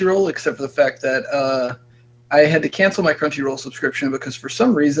on Crunchyroll, except for the fact that I had to cancel my Crunchyroll subscription because for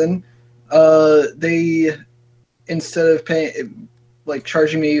some reason, they, instead of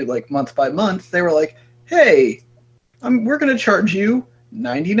charging me like month by month, they were like, "Hey, we're going to charge you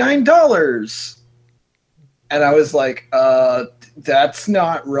 $99. And I was like, that's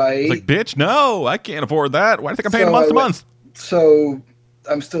not right. It's like, bitch, no, I can't afford that. Why do you think I'm paying month to month? So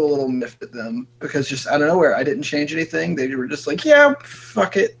I'm still a little miffed at them because just out of nowhere, I didn't change anything. They were just like, yeah,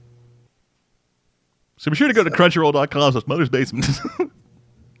 fuck it. So be sure to go to crunchyroll.com/Mother's Basement.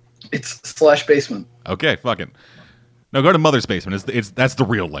 It's /basement. Okay, fucking. No, go to Mother's Basement. That's the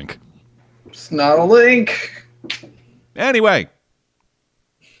real link. It's not a link. Anyway.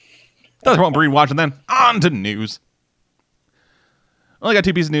 That's what I'm watching then. On to news. Only got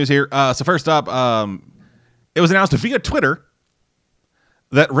 2 pieces of news here. So first up, it was announced via Twitter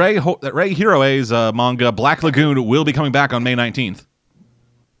that Rei Hiroe's manga Black Lagoon will be coming back on May 19th.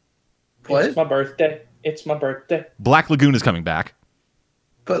 What? It's my birthday. It's my birthday. Black Lagoon is coming back.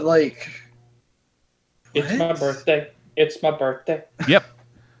 But like... It's what? my birthday. It's my birthday. Yep.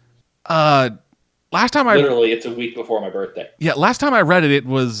 Last time Literally, it's a week before my birthday. Yeah, last time I read it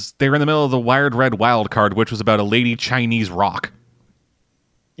was they were in the middle of the Wired Red Wild card, which was about a lady Chinese rock.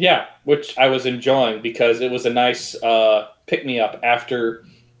 Yeah, which I was enjoying because it was a nice pick-me-up after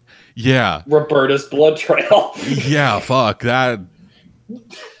Roberta's Blood Trail. Yeah, fuck that.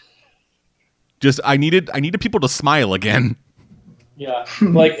 Just I needed people to smile again. Yeah,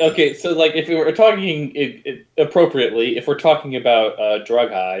 like okay, so like if we were talking appropriately, if we're talking about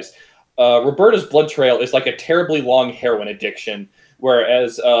drug highs, Roberta's Blood Trail is like a terribly long heroin addiction,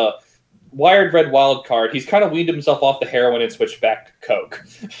 whereas Wired Red Wild Card, he's kind of weaned himself off the heroin and switched back to coke.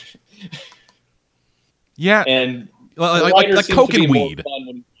 Yeah, and like coke and weed.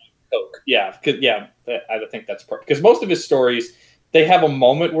 Coke. Yeah, I think that's part because most of his stories they have a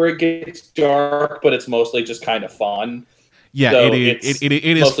moment where it gets dark, but it's mostly just kind of fun. Yeah, so it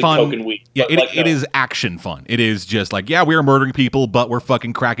is fun. Coke and weed, yeah, it is action fun. It is just like, yeah, we are murdering people, but we're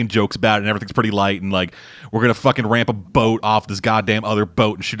fucking cracking jokes about it, and everything's pretty light, and like we're gonna fucking ramp a boat off this goddamn other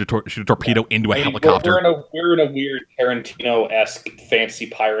boat and shoot a torpedo into a helicopter. We're in a weird Tarantino-esque fantasy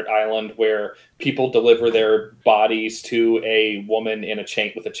pirate island where people deliver their bodies to a woman in a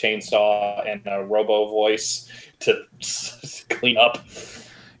chain with a chainsaw and a robo voice to clean up.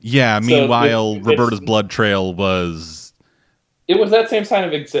 Yeah. Meanwhile, Roberta's blood trail was. It was that same kind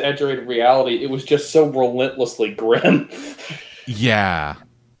of exaggerated reality. It was just so relentlessly grim. Yeah.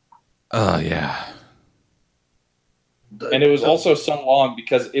 Yeah. And it was also so long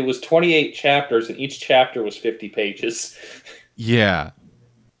because it was 28 chapters and each chapter was 50 pages. Yeah.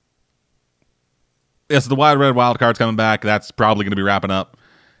 So the Wild Red Wild Card's coming back. That's probably going to be wrapping up.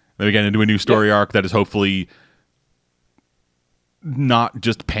 Then we get into a new story arc that is hopefully not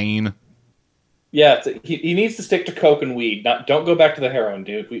just pain. Yeah, he needs to stick to coke and weed. Don't go back to the heroin,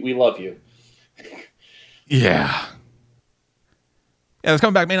 dude. We love you. Yeah. Yeah, it's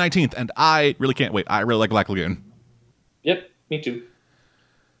coming back May 19th, and I really can't wait. I really like Black Lagoon. Yep, me too.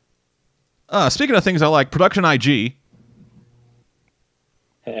 Speaking of things I like, Production IG.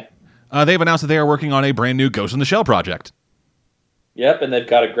 They've announced that they are working on a brand new Ghost in the Shell project. Yep, and they've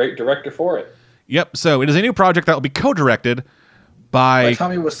got a great director for it. Yep, so it is a new project that will be co-directed by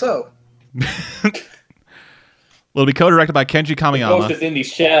Tommy Wiseau. Will be co-directed by Kenji Kamiyama. Ghost is in the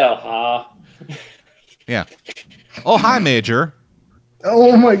shell, huh? Yeah. Oh, hi, Major.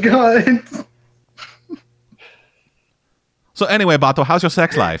 Oh my god. So anyway, Bato, how's your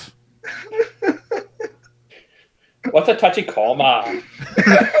sex life? What's a touchy coma?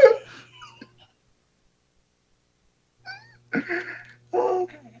 Oh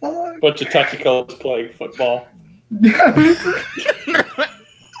fuck. Bunch of touchy comas playing football.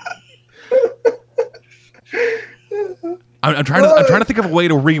 I'm trying to think of a way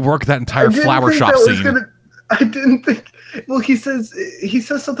to rework that entire flower shop scene. I didn't think. Well, he says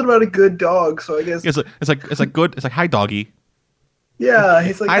something about a good dog, so I guess it's like good. It's like hi, doggy. Yeah,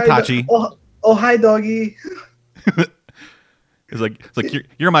 he's like hi, Tachi. Oh, hi, doggy. It's like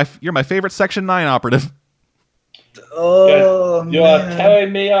you're my favorite Section 9 operative. Oh, you are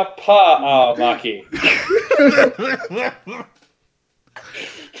tearing me apart, Maki.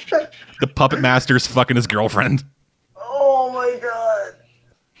 The puppet master's fucking his girlfriend. Oh my god.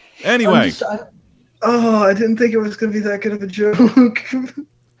 Anyway. I didn't think it was going to be that good of a joke.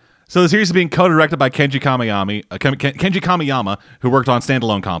 So the series is being co-directed by Kenji Kamiyama, who worked on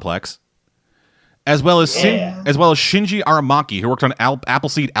Standalone Complex, as well as Shinji Aramaki, who worked on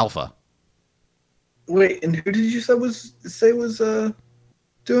Appleseed Alpha. Wait, and who did you say was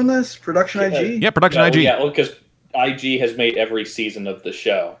doing this? Production IG? Yeah, Production IG. Yeah, because IG has made every season of the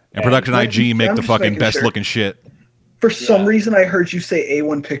show. And Production IG make the fucking best looking shit. For some reason, I heard you say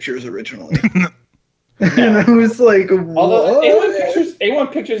A1 Pictures originally. And I was like, what? Although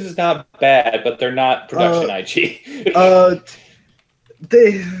A1 Pictures is not bad, but they're not Production IG.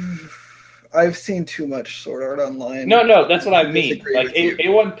 I've seen too much Sword Art Online. No, that's what I mean. Like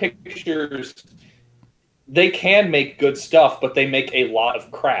A1 Pictures, they can make good stuff, but they make a lot of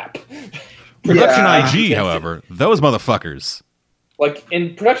crap. Production IG, however, those motherfuckers. Like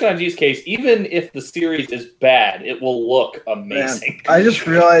in Production IG's case, even if the series is bad, it will look amazing. Man, I just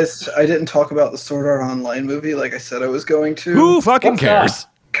realized I didn't talk about the Sword Art Online movie like I said I was going to. Who fucking cares?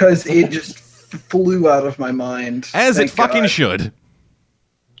 Because it just flew out of my mind. As it fucking should.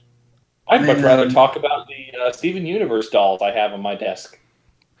 I'd much rather talk about the Steven Universe dolls I have on my desk.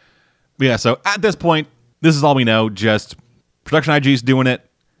 Yeah, so at this point, this is all we know. Just Production IG's doing it.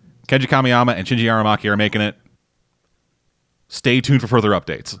 Kenji Kamiyama and Shinji Aramaki are making it. Stay tuned for further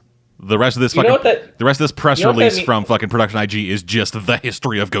updates. The rest of this press release from fucking Production IG is just the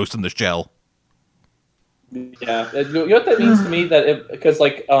history of Ghost in the Shell. Yeah, you know what that means to me? Because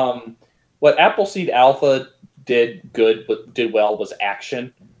what Appleseed Alpha did well was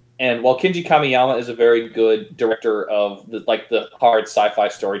action, and while Kenji Kamiyama is a very good director of the hard sci-fi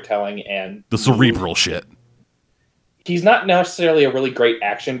storytelling and the cerebral shit, he's not necessarily a really great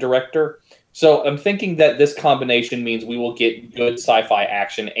action director. So I'm thinking that this combination means we will get good sci-fi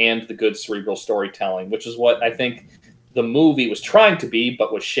action and the good cerebral storytelling, which is what I think the movie was trying to be,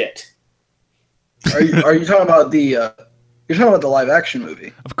 but was shit. Are you talking about the live action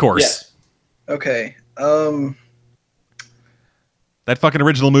movie? Of course. Yes. Okay. That fucking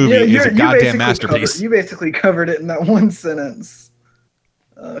original movie is a goddamn masterpiece. You basically covered it in that one sentence.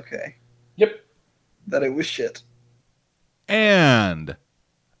 Okay. Yep. That it was shit. And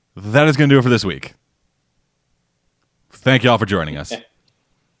that is going to do it for this week. Thank you all for joining us.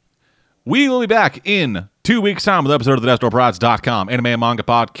 We will be back in 2 weeks' time with an episode of the DestroProds.com anime and manga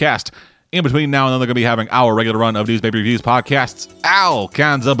podcast. In between now and then, they're going to be having our regular run of news, maybe reviews, podcasts, all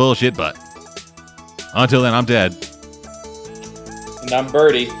kinds of bullshit. But until then, I'm Ted. And I'm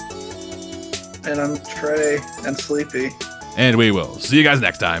Birdie. And I'm Trey and Sleepy. And we will see you guys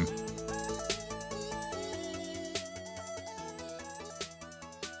next time.